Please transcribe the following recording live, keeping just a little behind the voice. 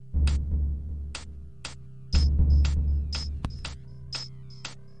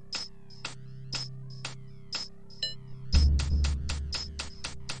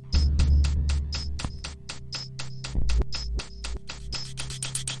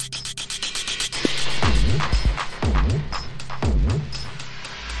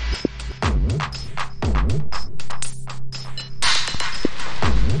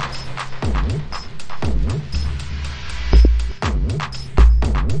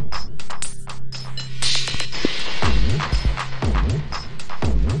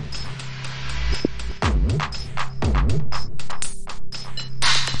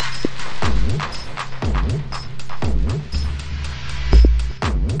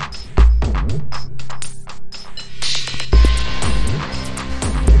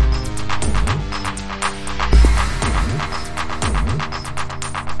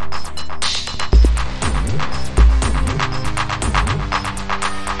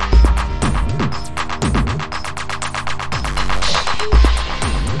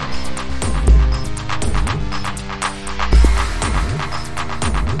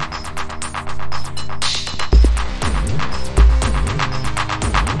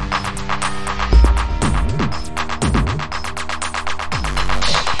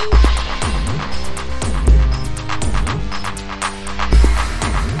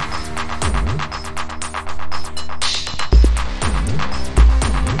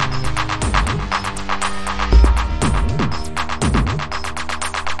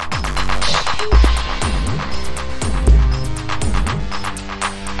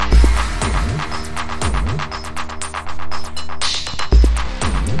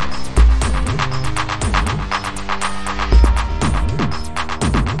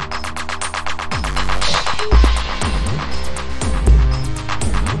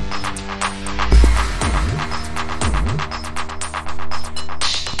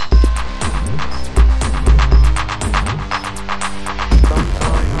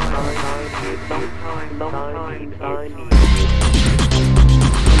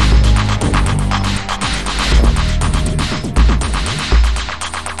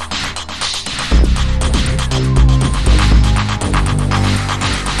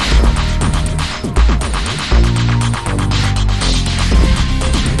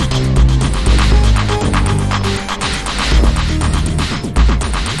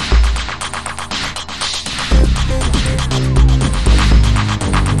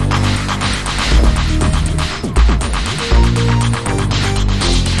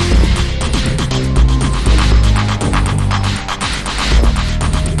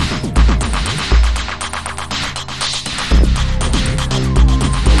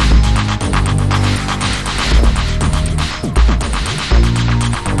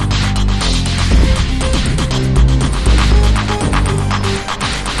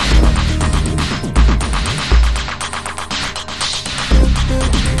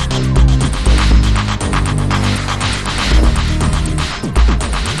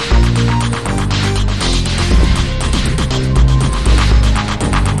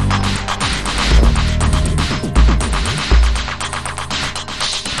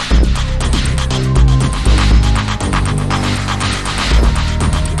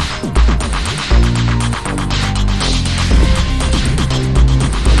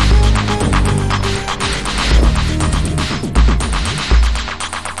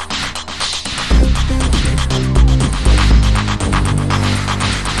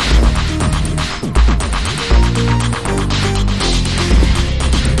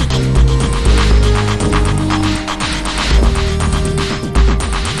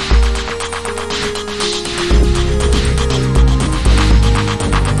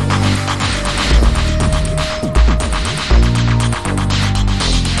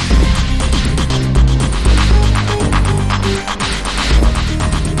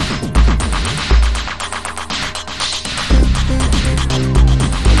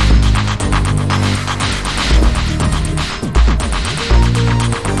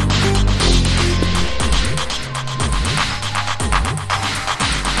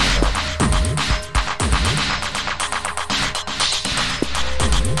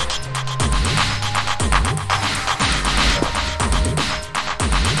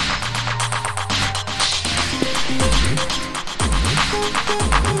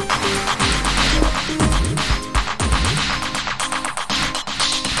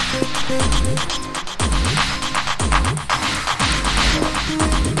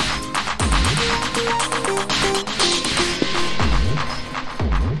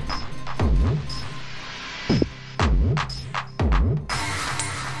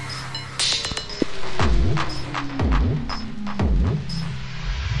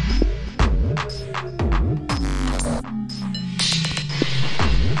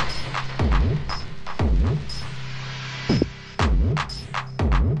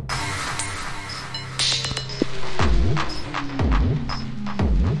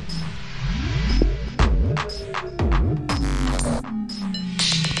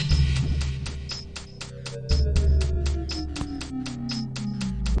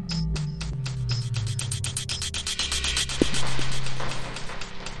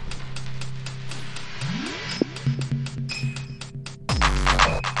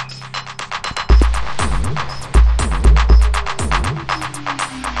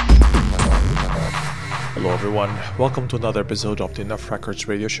everyone, welcome to another episode of the Enough Records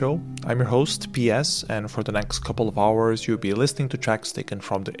radio show. I'm your host, PS, and for the next couple of hours you'll be listening to tracks taken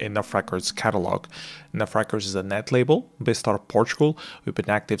from the Enough Records catalog. Enough Records is a net label based out of Portugal. We've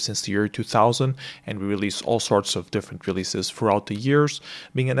been active since the year 2000 and we release all sorts of different releases throughout the years.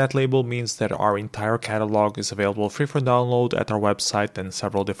 Being a net label means that our entire catalog is available free for download at our website and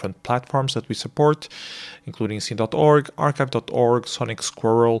several different platforms that we support, including scene.org, archive.org, Sonic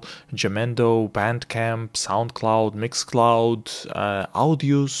Squirrel, Jamendo, Bandcamp, SoundCloud, Mixcloud,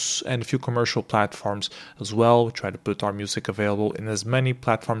 Audius, and a few commercial platforms as well. We try to put our music available in as many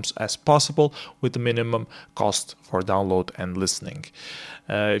platforms as possible with the minimum cost for download and listening.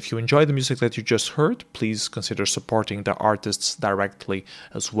 If you enjoy the music that you just heard, please consider supporting the artists directly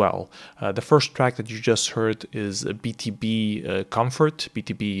as well. The first track that you just heard is BTB Comfort,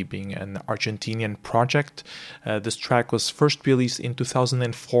 BTB being an Argentinian project. This track was first released in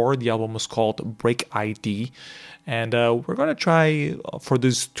 2004. The album was called Break ID. And we're going to try for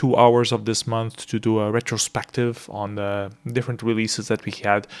these 2 hours of this month to do a retrospective on the different releases that we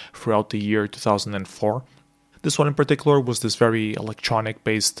had throughout the year 2004. This one in particular was this very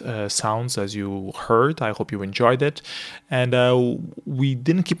electronic-based sounds, as you heard. I hope you enjoyed it. And we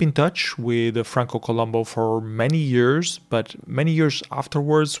didn't keep in touch with Franco Colombo for many years, but many years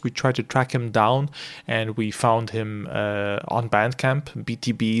afterwards, we tried to track him down, and we found him on Bandcamp,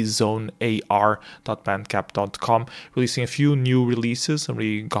 btbzonear.bandcamp.com, releasing a few new releases, and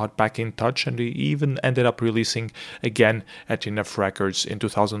we got back in touch, and we even ended up releasing again at Enough Records in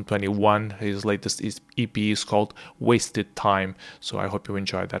 2021. His latest EP is called Wasted Time, so I hope you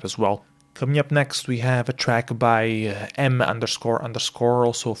enjoyed that as well. Coming up next, we have a track by M___,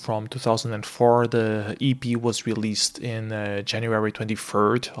 also from 2004. The EP was released in January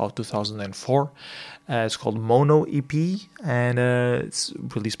 23rd of 2004. It's called Mono EP, and it's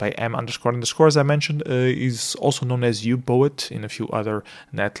released by M___. As I mentioned, is also known as U-Poet in a few other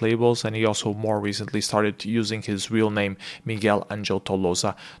net labels, and he also more recently started using his real name, Miguel Angel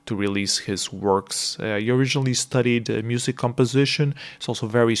Tolosa, to release his works. He originally studied music composition. He's also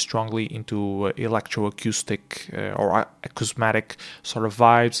very strongly into electroacoustic or acousmatic sort of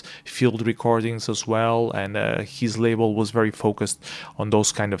vibes, field recordings as well, and his label was very focused on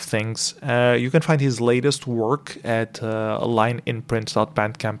those kind of things. You can find his latest work at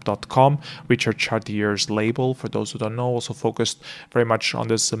lineinprint.bandcamp.com. Richard Chartier's label, for those who don't know, also focused very much on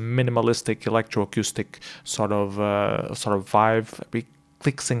this minimalistic electroacoustic sort of vibe.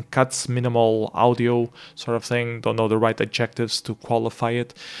 Clicks and cuts, minimal audio sort of thing. Don't know the right adjectives to qualify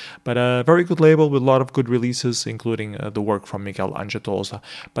it, but a very good label with a lot of good releases, including the work from Miguel Angel Tolosa.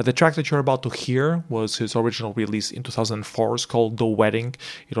 But the track that you're about to hear was his original release in 2004. It's called The Wedding.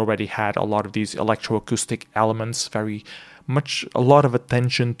 It already had a lot of these electroacoustic elements, a lot of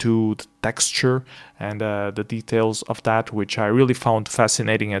attention to the texture and the details of that, which I really found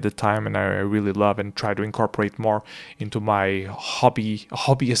fascinating at the time, and I really love and try to incorporate more into my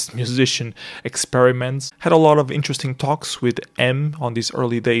hobbyist musician experiments. Had a lot of interesting talks with M on these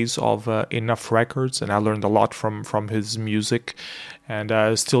early days of Enough Records, and I learned a lot from his music, and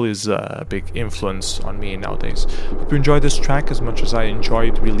still is a big influence on me nowadays. Hope you enjoyed this track as much as I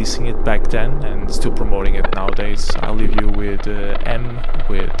enjoyed releasing it back then and still promoting it nowadays. I'll leave you with M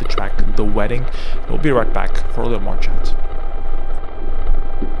with the track The Wedding. We'll be right back for a little more chat.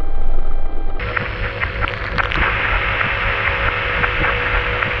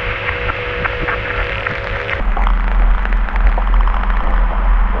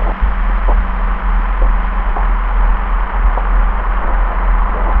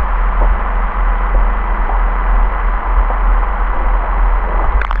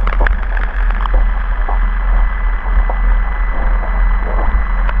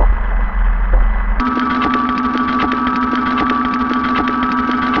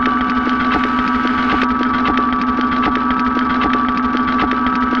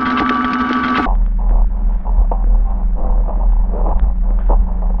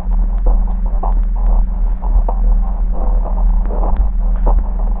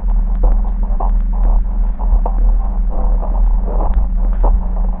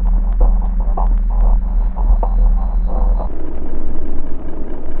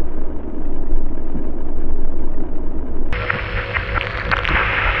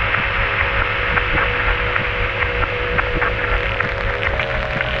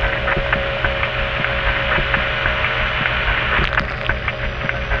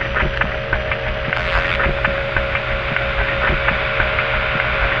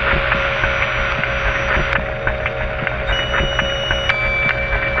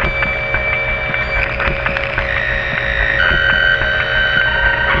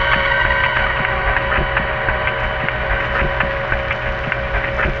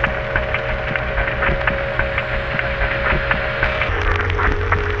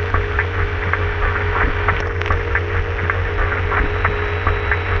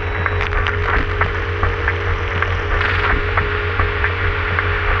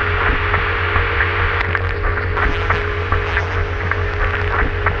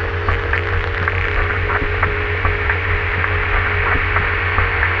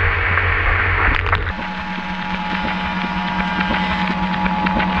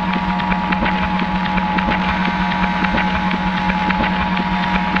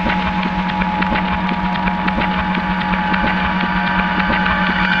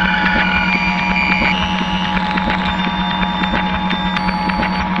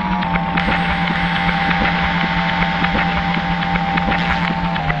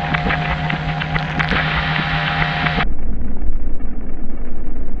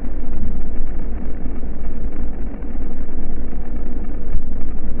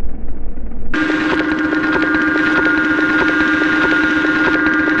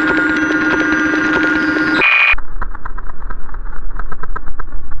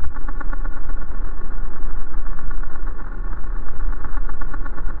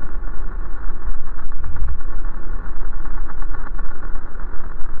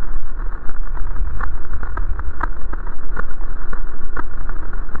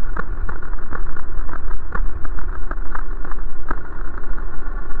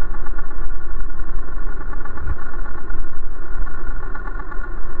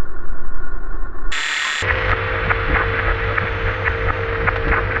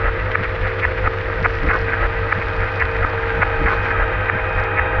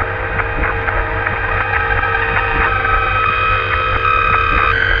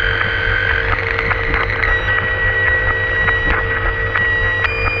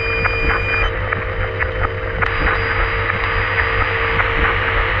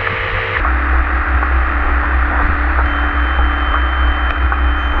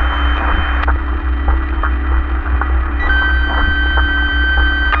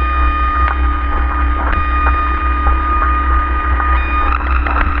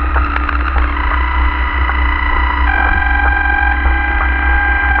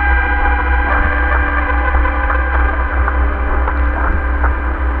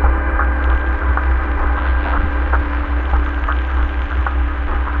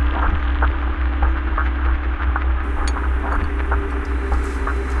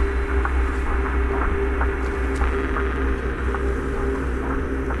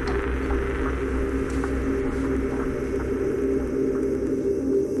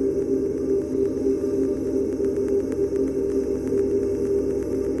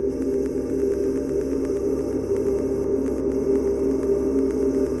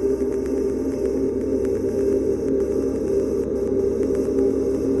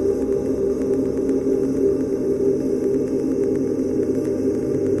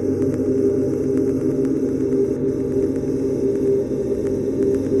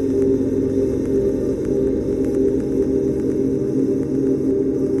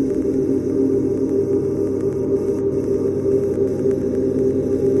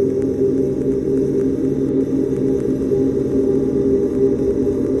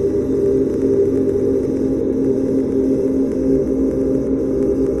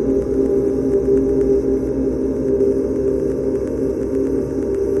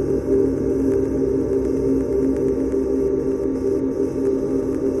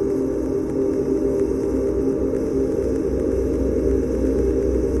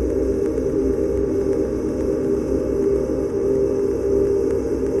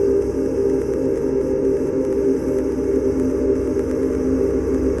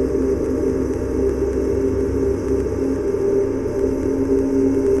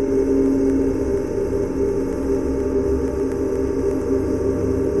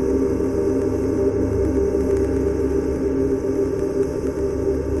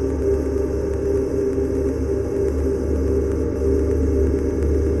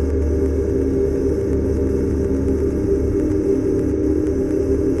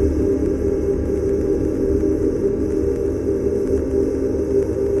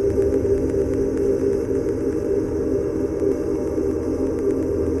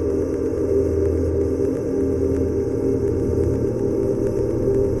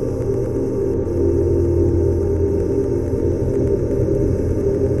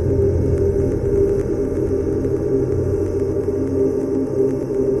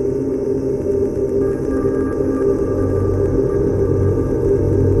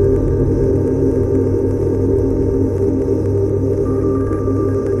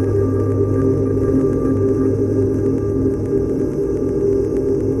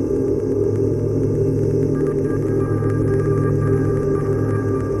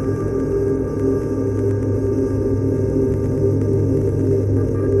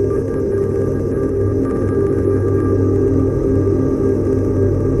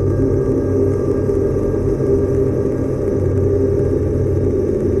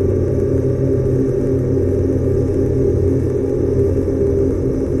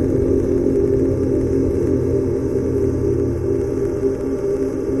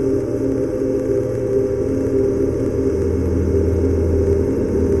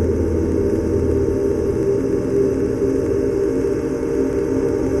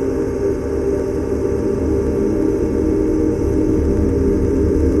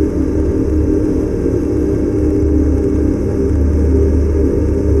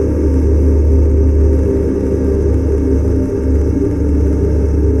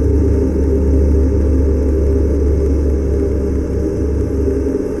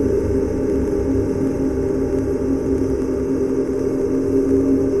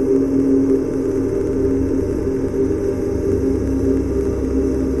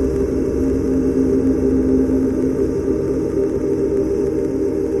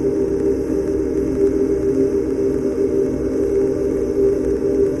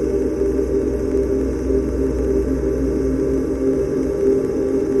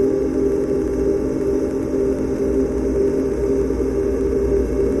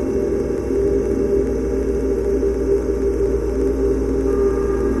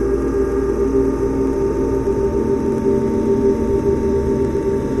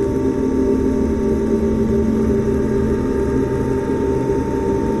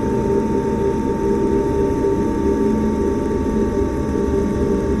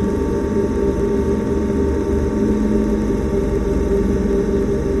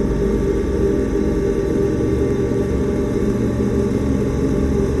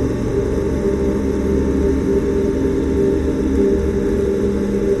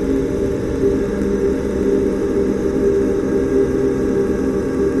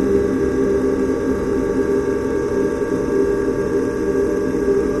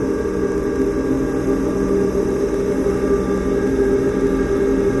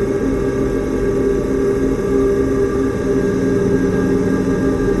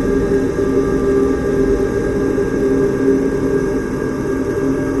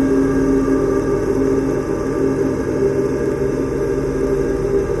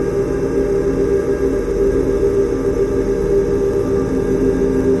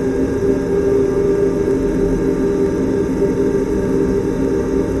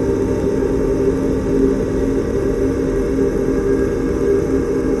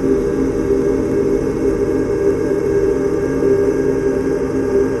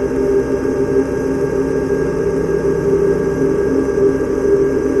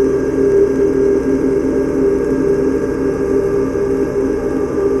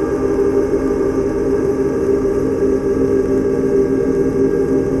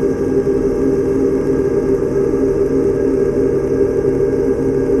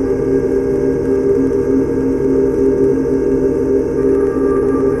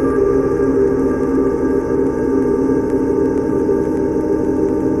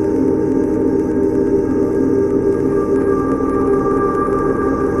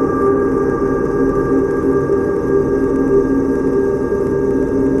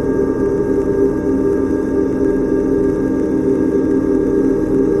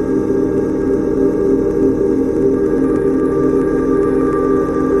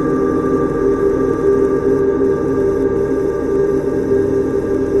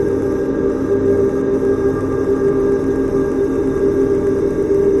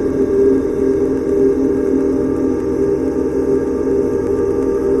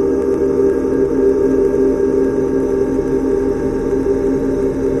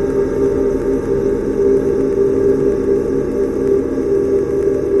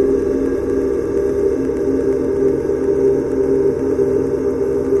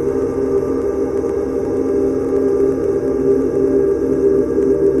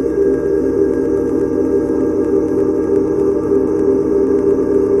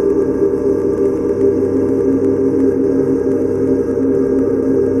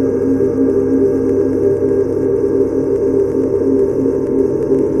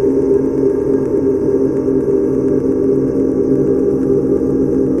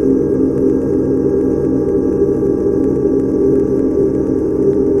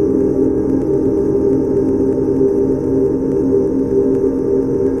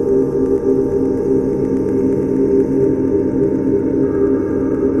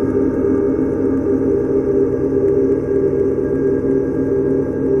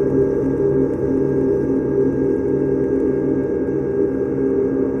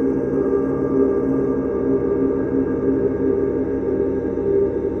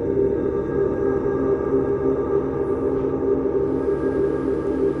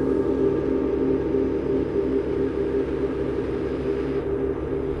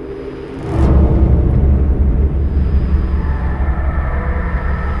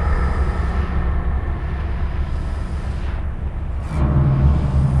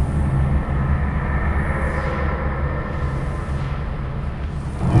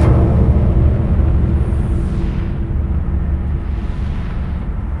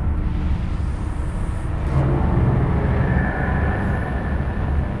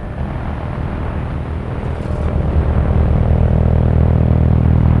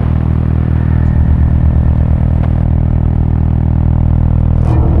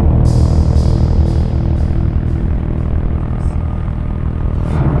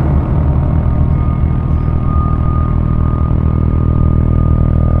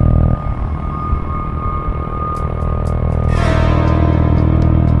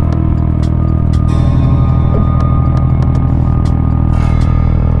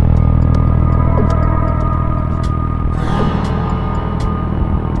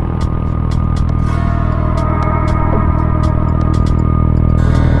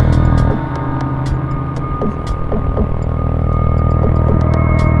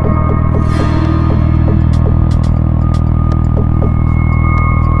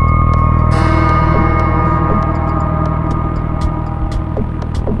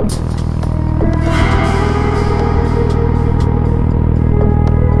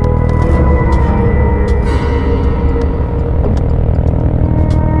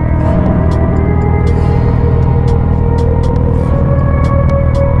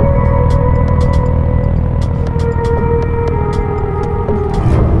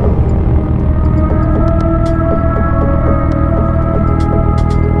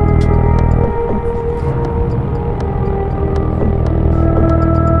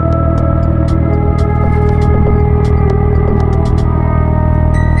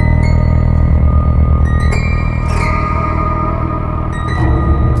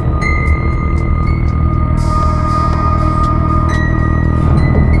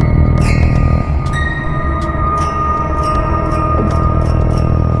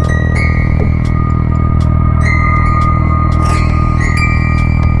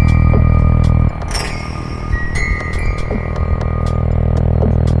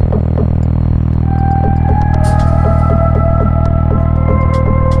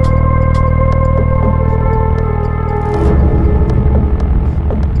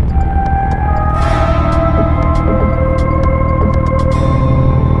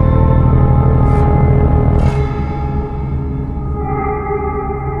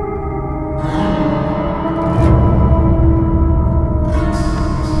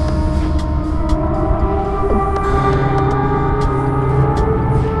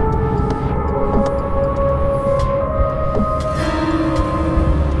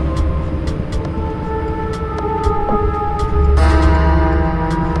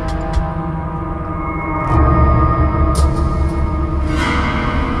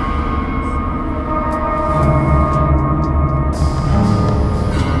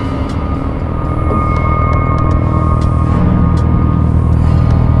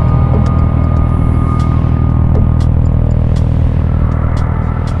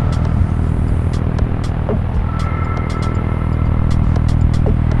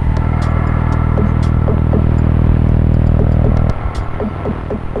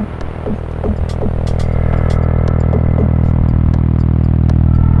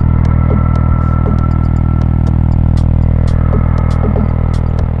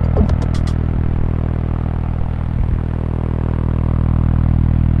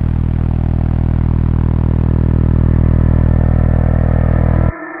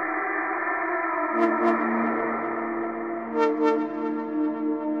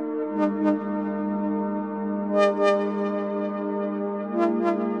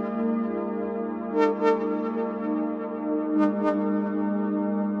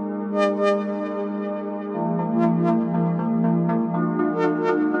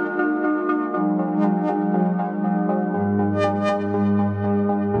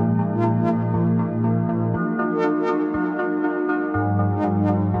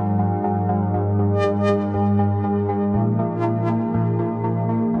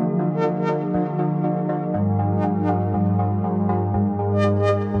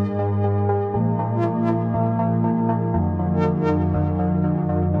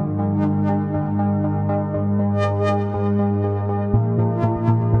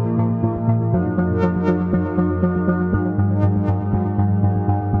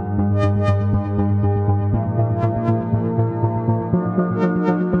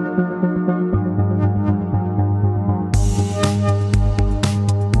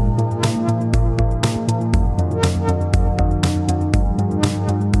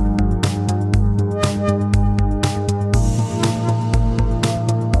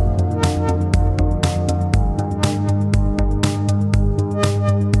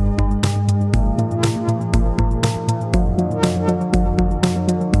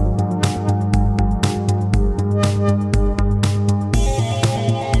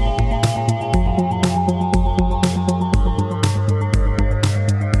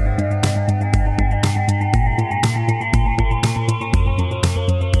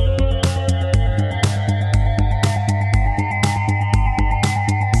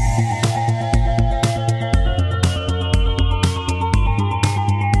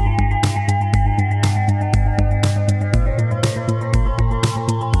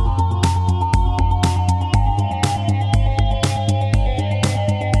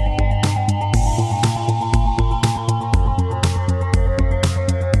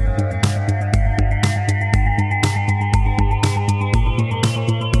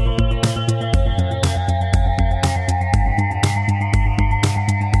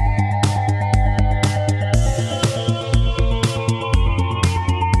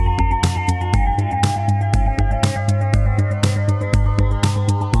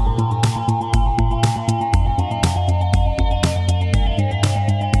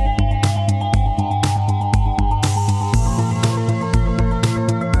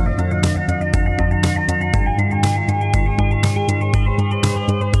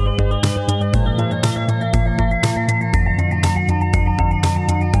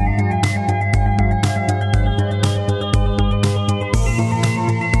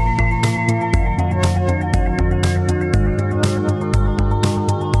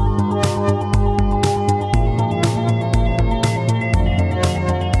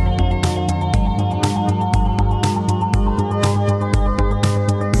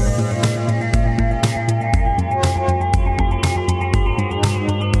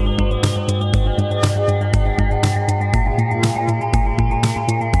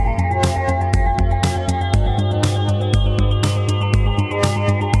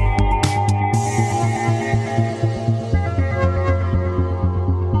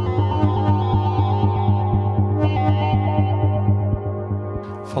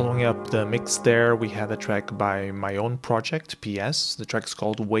 the mix there, we had a track by my own project, PS. The track is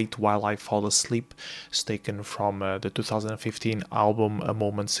called Wait While I Fall Asleep. It's taken from the 2015 album A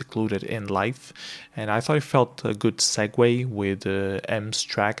Moment Secluded in Life. And I thought it felt a good segue with M's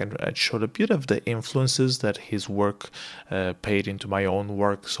track, and it showed a bit of the influences that his work paid into my own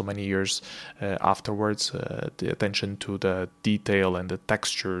work so many years afterwards. The attention to the detail and the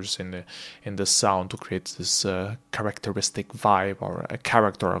textures in the sound to create this characteristic vibe or a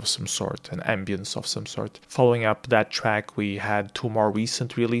character of some sort, an ambience of some sort. Following up that track, we had two more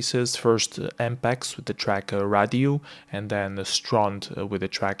recent releases. First, M-PeX with the track Radyu, and then Strond with the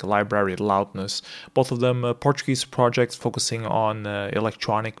track Library Loudness. Both of them Portuguese projects focusing on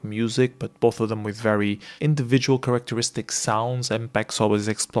electronic music, but both of them with very individual characteristic sounds. M-PeX always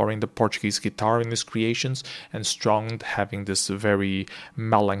exploring the Portuguese guitar in his creations, and Strond having this very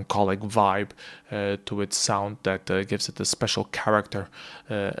melancholic vibe to its sound that gives it a special character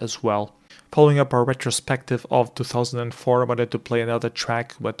as well. Following up our retrospective of 2004, I wanted to play another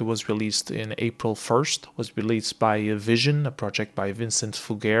track that was released in April 1st. It was released by Vizion, a project by Vincent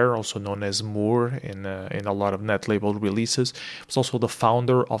Fugger, also known as Moore in a lot of net label releases. He was also the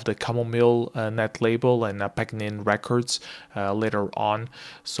founder of the Chamomile net label and Pagnin Records later on,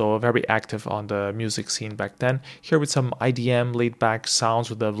 so very active on the music scene back then. Here with some IDM laid-back sounds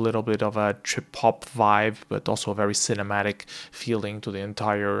with a little bit of a trip-hop vibe, but also a very cinematic feeling to the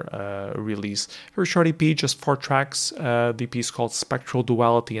entire release. Very short EP, just 4 tracks. The EP is called Spectral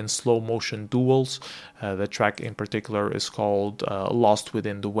Duality and Slow Motion Duels. The track in particular is called Lost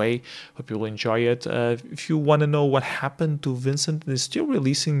Within the Way. Hope you'll enjoy it. If you want to know what happened to Vincent, he's still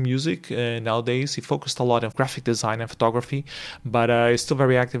releasing music nowadays. He focused a lot on graphic design and photography, but he's still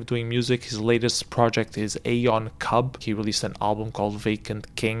very active doing music. His latest project is Aeon Cub. He released an album called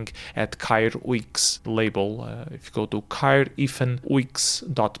Vacant King at Kair Weeks label. If you go to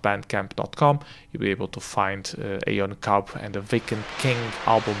kair-weeks.bandcamp.com, you'll be able to find Aeon Cub and the Vacant King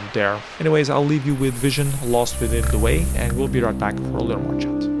album there. Anyways, I'll leave you with Vizion, Lost Within the Way, and we'll be right back for a little more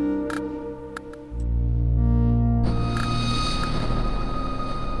chat.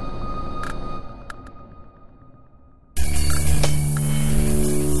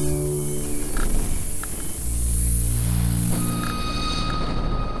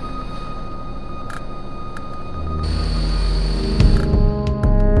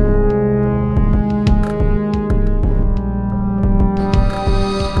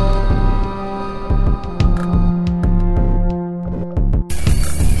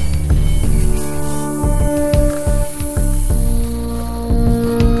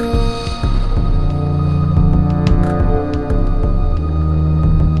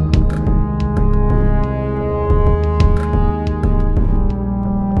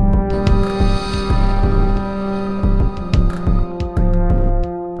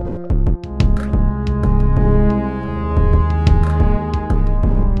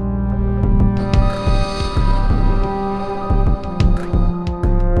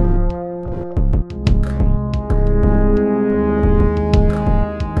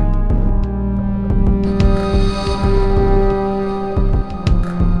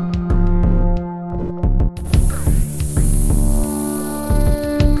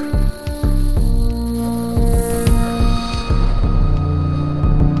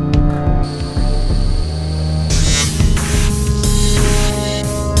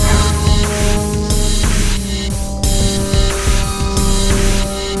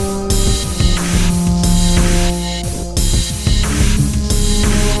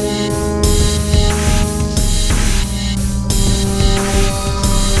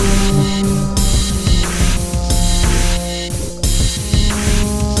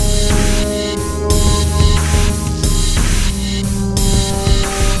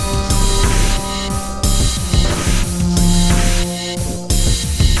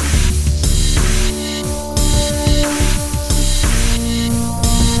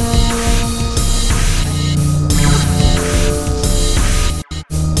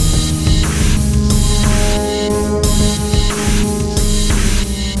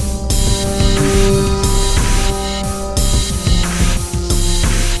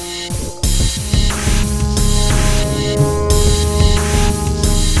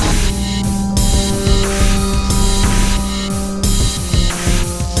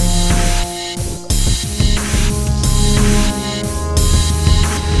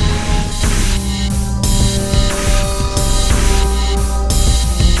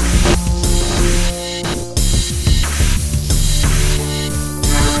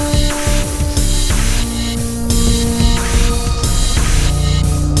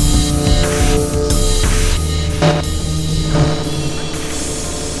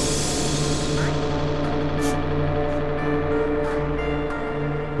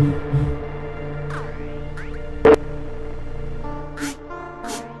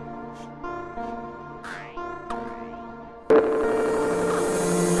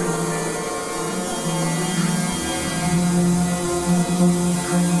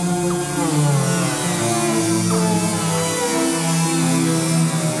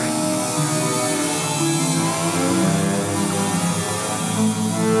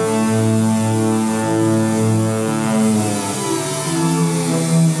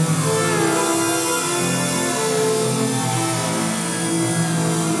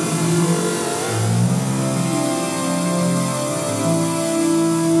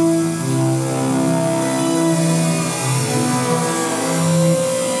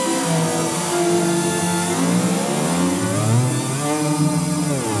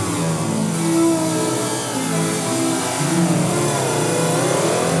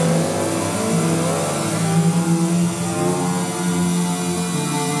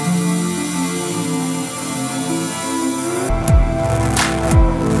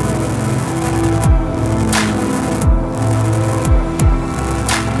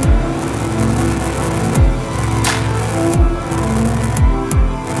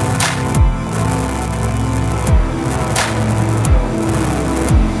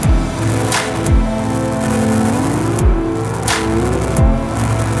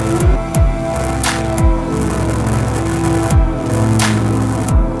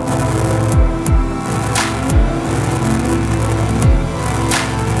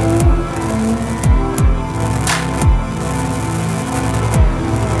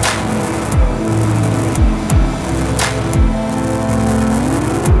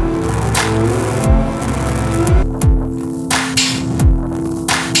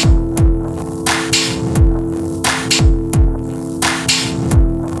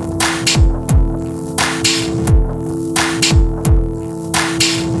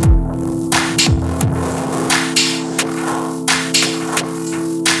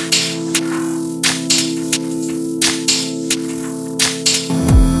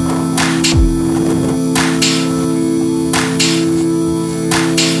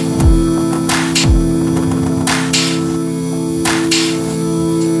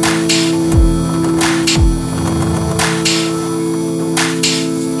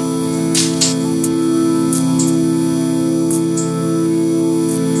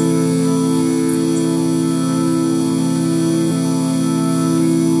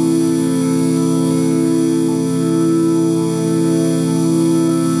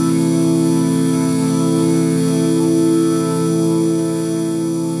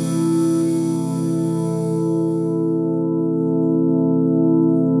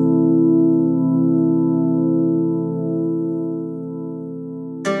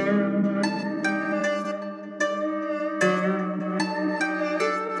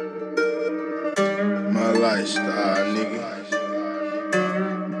 lifestyle, nigga.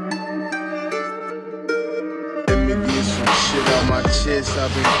 Let me get some shit on my chest,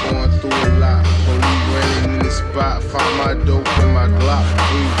 I've been going through a lot. Police running in the spot, found my dope and my Glock.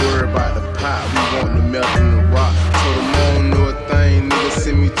 We ain't worried about the pot, we want the melt in the rock. Told them I don't know a thing, nigga,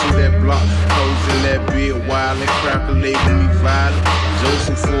 send me to that block. Hoes in that bed, wild and calculating me violent.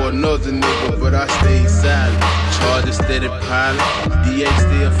 Joseph for another nigga, but I stayed silent. Charges steady piling, DA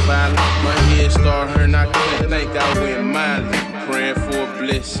still filing. My head start hurting, I couldn't think I went mileage. Praying for a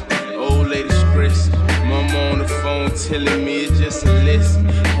blessing, old lady stress. Mama on the phone telling me it's just a lesson.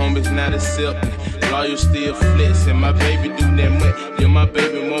 Homies not accepting, lawyers still flexing. My baby do that much, yeah, my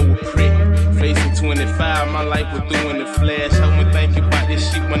baby mom was pregnant. Facing 25, my life was through in the flash. I been thinking about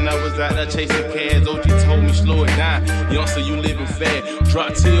this shit when I was out there chasing cash. OG told me slow it down, youngster you living fast.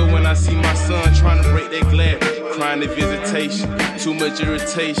 Drop tear when I see my son trying to break that glass. Crying at visitation, too much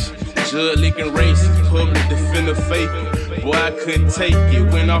irritation. Judge licking racist, public defender faking. Boy, I couldn't take it,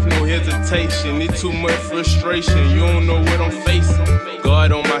 went off no hesitation. It's too much frustration, you don't know what I'm facing.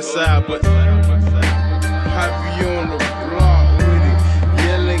 God on my side, but I be on the block with it.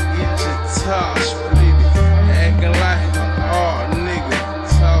 Yelling, get your top split it. Acting like an art nigga.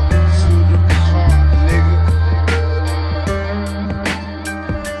 Talking to the car, nigga.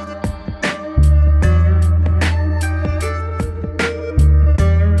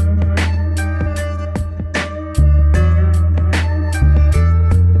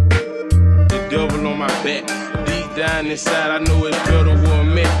 The devil on my back. Deep down inside, I know it's better where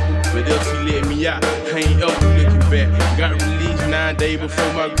I'm at. But if he let me out, I ain't up looking back. Got released 9 days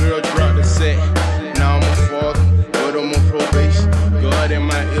before my girl dropped the set. Now I'm a father, but I'm on probation. God in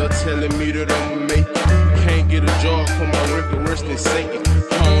my ear telling me that I'ma make it. Can't get a job for my record worse than Satan.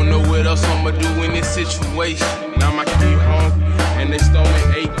 I don't know what else I'ma do in this situation. Now my kid hungry, and they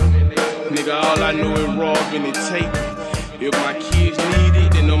stomach aching. Nigga, all I know is robbing and taking. If my kids need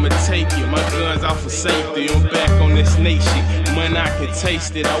it, then I'ma take it. My gun's out for safety, I'm back on this snake shit. Money I can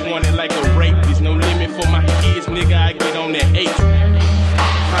taste it, I want it like a rapist. No limit for my kids, nigga, I get on that 8.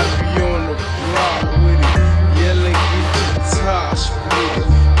 I be on the block with it, yelling, get your top split it.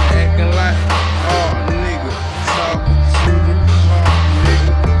 Acting like, oh nigga, talking to the car,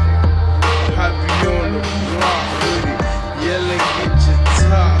 nigga. I be on the block with it, yelling, get your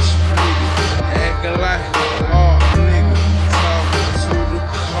top split it. Acting like, oh nigga, talking to the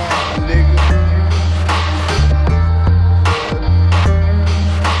car, nigga.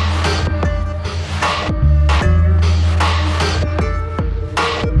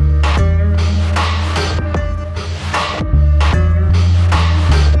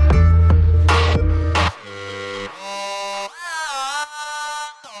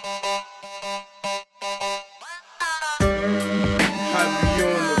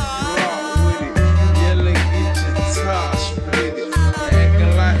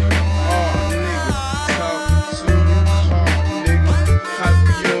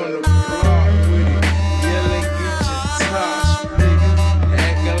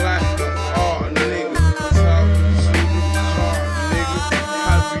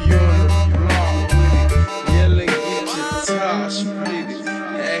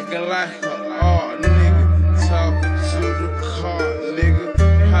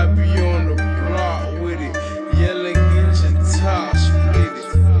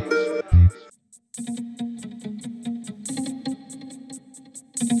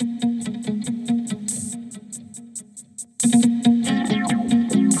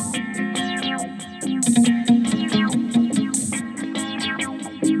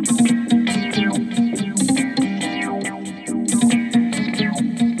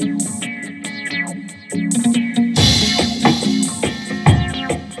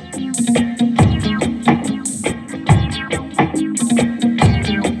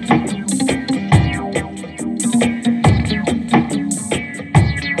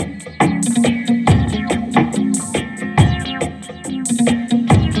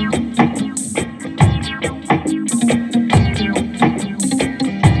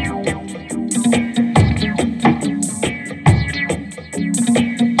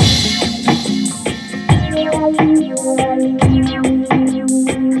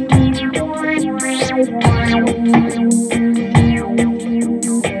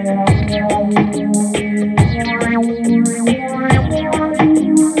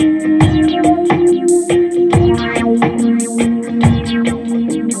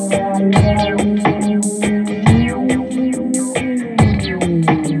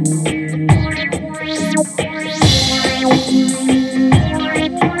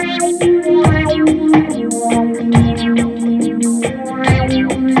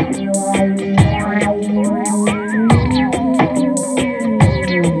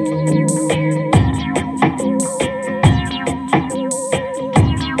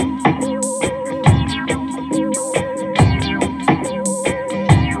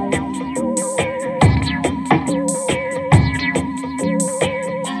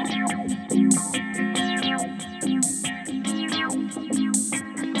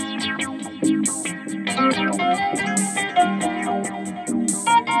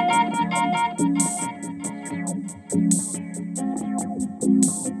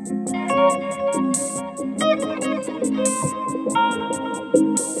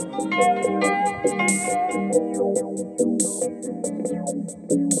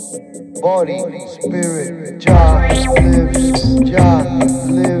 body, spirit, Jah lives, Jah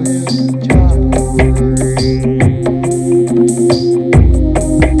lives, Jah lives.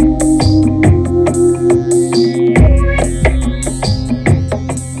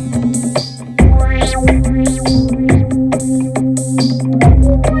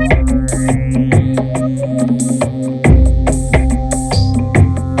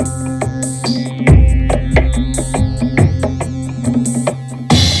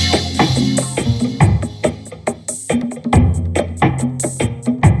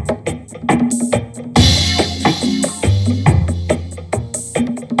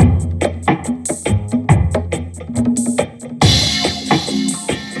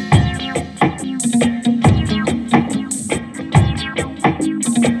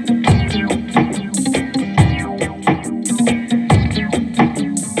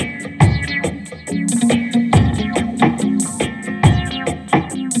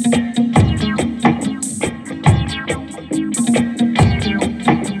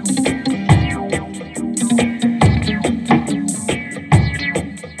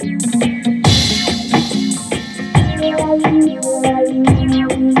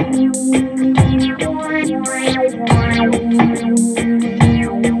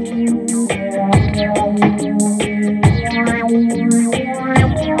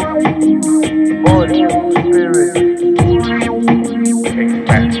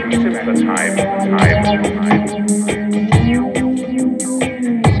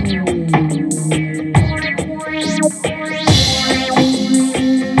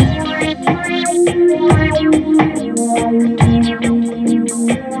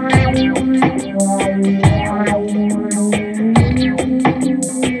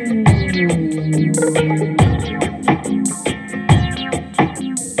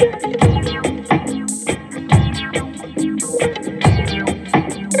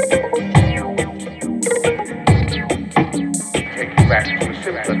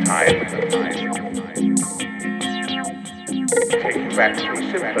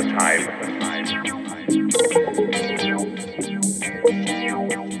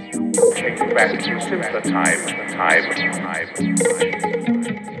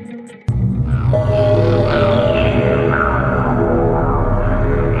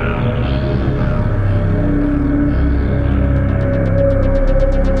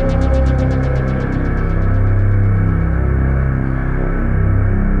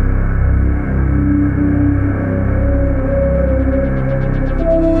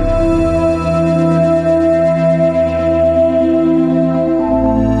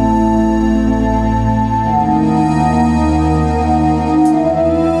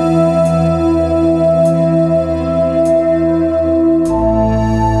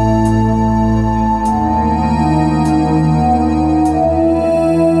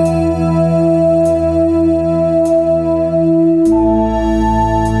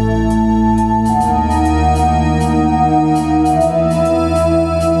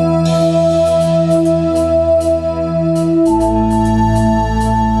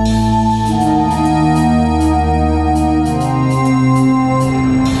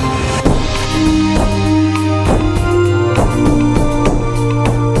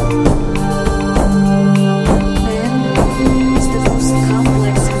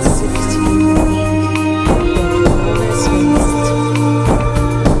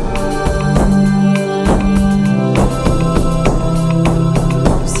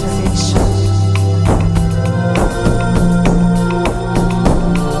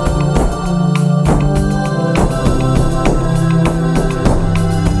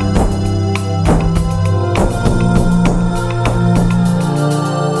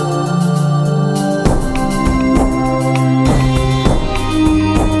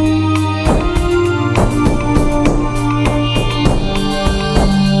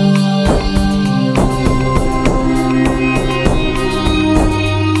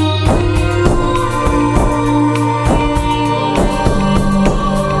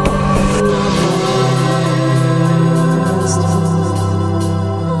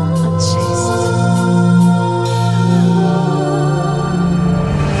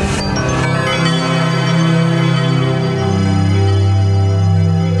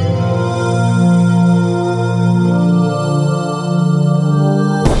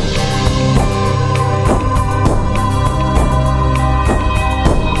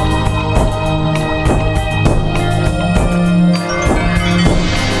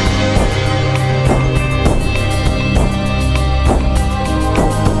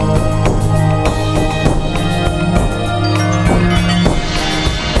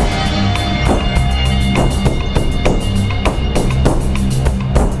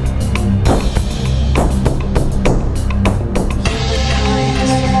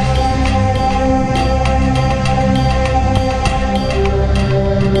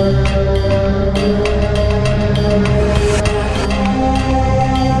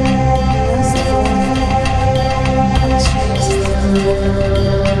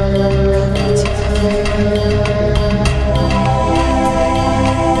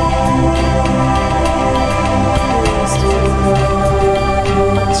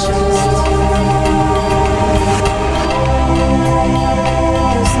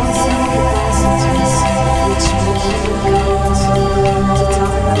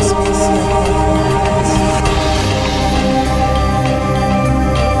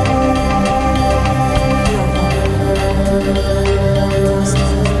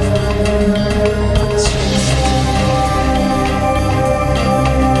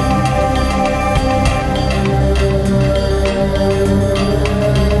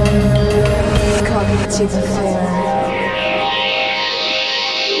 cognitive affair.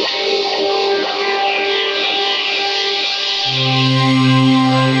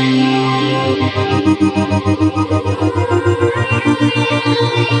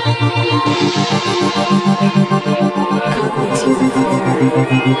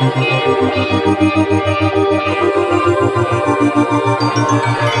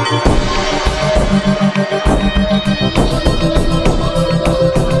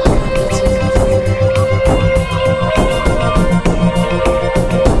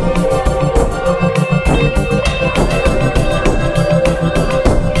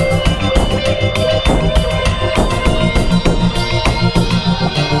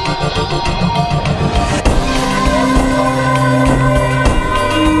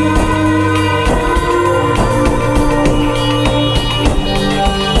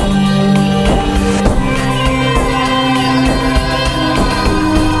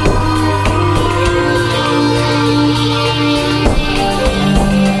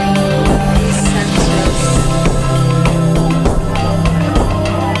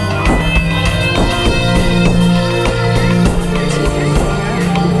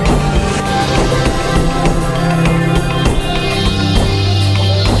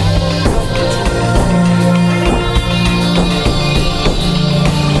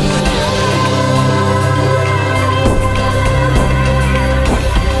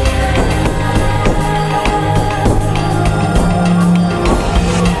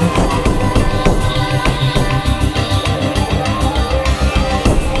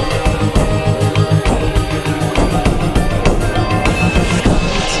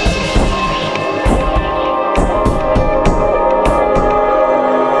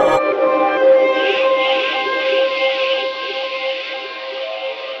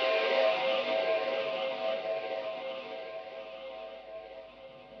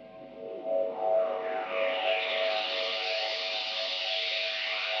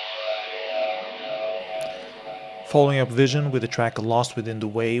 Following up Vizion with the track Lost Within the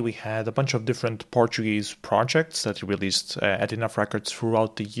Way, we had a bunch of different Portuguese projects that he released at Enough Records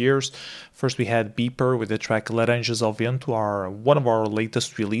throughout the years. First we had Beeper with the track Laranjas vento, one of our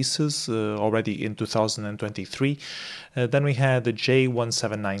latest releases already in 2023. Then we had the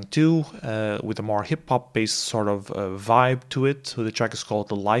J1792 with a more hip-hop based sort of vibe to it. So the track is called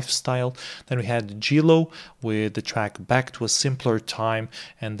The Lifestyle. Then we had Gilo with the track Back to a Simpler Time,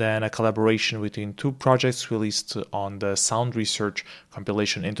 and then a collaboration between two projects released on the Sound Research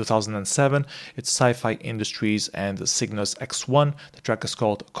compilation in 2007. It's Sci-Fi Industries and Cygnus X1. The track is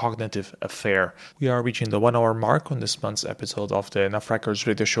called Cognitive Affair. We are reaching the 1 hour mark on this month's episode of the Enough Records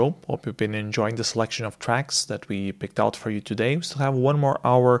radio show. Hope you've been enjoying the selection of tracks that we picked out for you today. We still have 1 more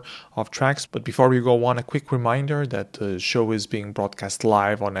hour of tracks, but before we go on, a quick reminder that the show is being broadcast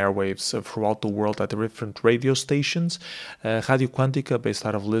live on airwaves throughout the world at the different radio stations. Radio Quântica, based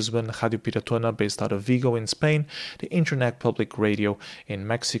out of Lisbon, Radio Piratona, based out of Vigo in Spain, the Internet Public Radio in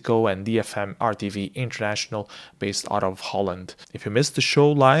Mexico, and DFM RTV International, based out of Holland. If you missed the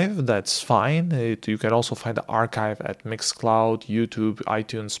show live, that's fine. You can also find the archive at Mixcloud, YouTube,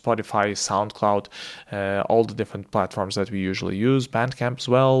 iTunes, Spotify, SoundCloud, all the different platforms that we usually use, Bandcamp as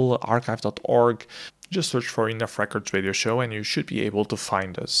well, archive.org. Just search for Enough Records Radio Show and you should be able to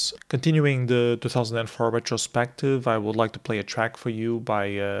find us. Continuing the 2004 retrospective, I would like to play a track for you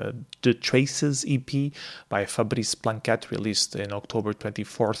by the Traces EP by Fabrice Planquette, released in October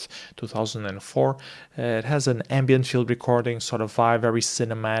 24th, 2004. It has an ambient field recording sort of vibe, very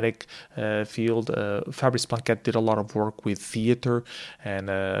cinematic field. Fabrice Planquette did a lot of work with theater and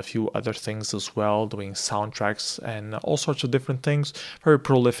a few other things as well, doing soundtracks and all sorts of different things. Very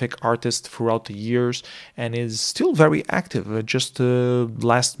prolific artist throughout the years, and is still very active. Just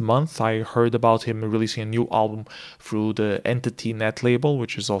last month I heard about him releasing a new album through the Entity Net label,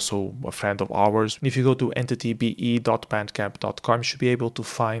 which is also a friend of ours. If you go to entitybe.bandcamp.com, you should be able to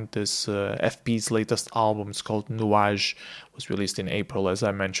find this FP's latest album. It's called Nuage, was released in April, as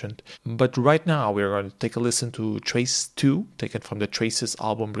I mentioned. But right now we're going to take a listen to Trace 2, taken from the Traces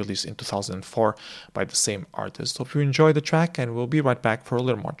album released in 2004 by the same artist. Hope you enjoy the track, and we'll be right back for a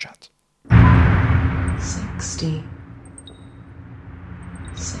little more chat. 60,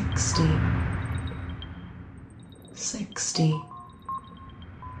 60, 60,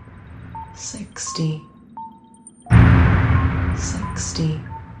 60, 60, 60,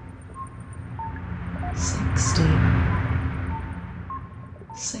 60,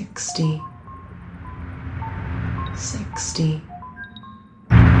 60, 60,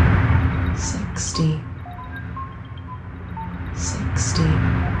 60, 60,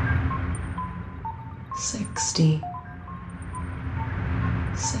 60,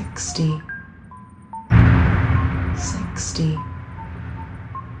 60, 60,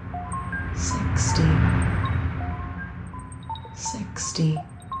 60, 60,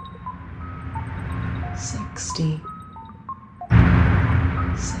 60,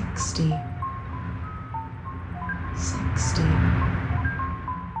 60,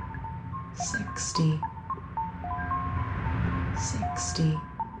 60, 60,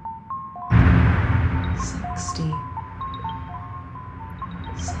 60,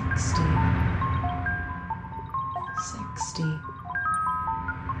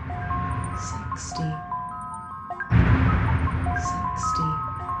 60, 60, 60,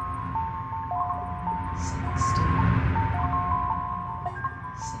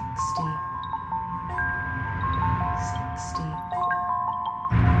 60, 60,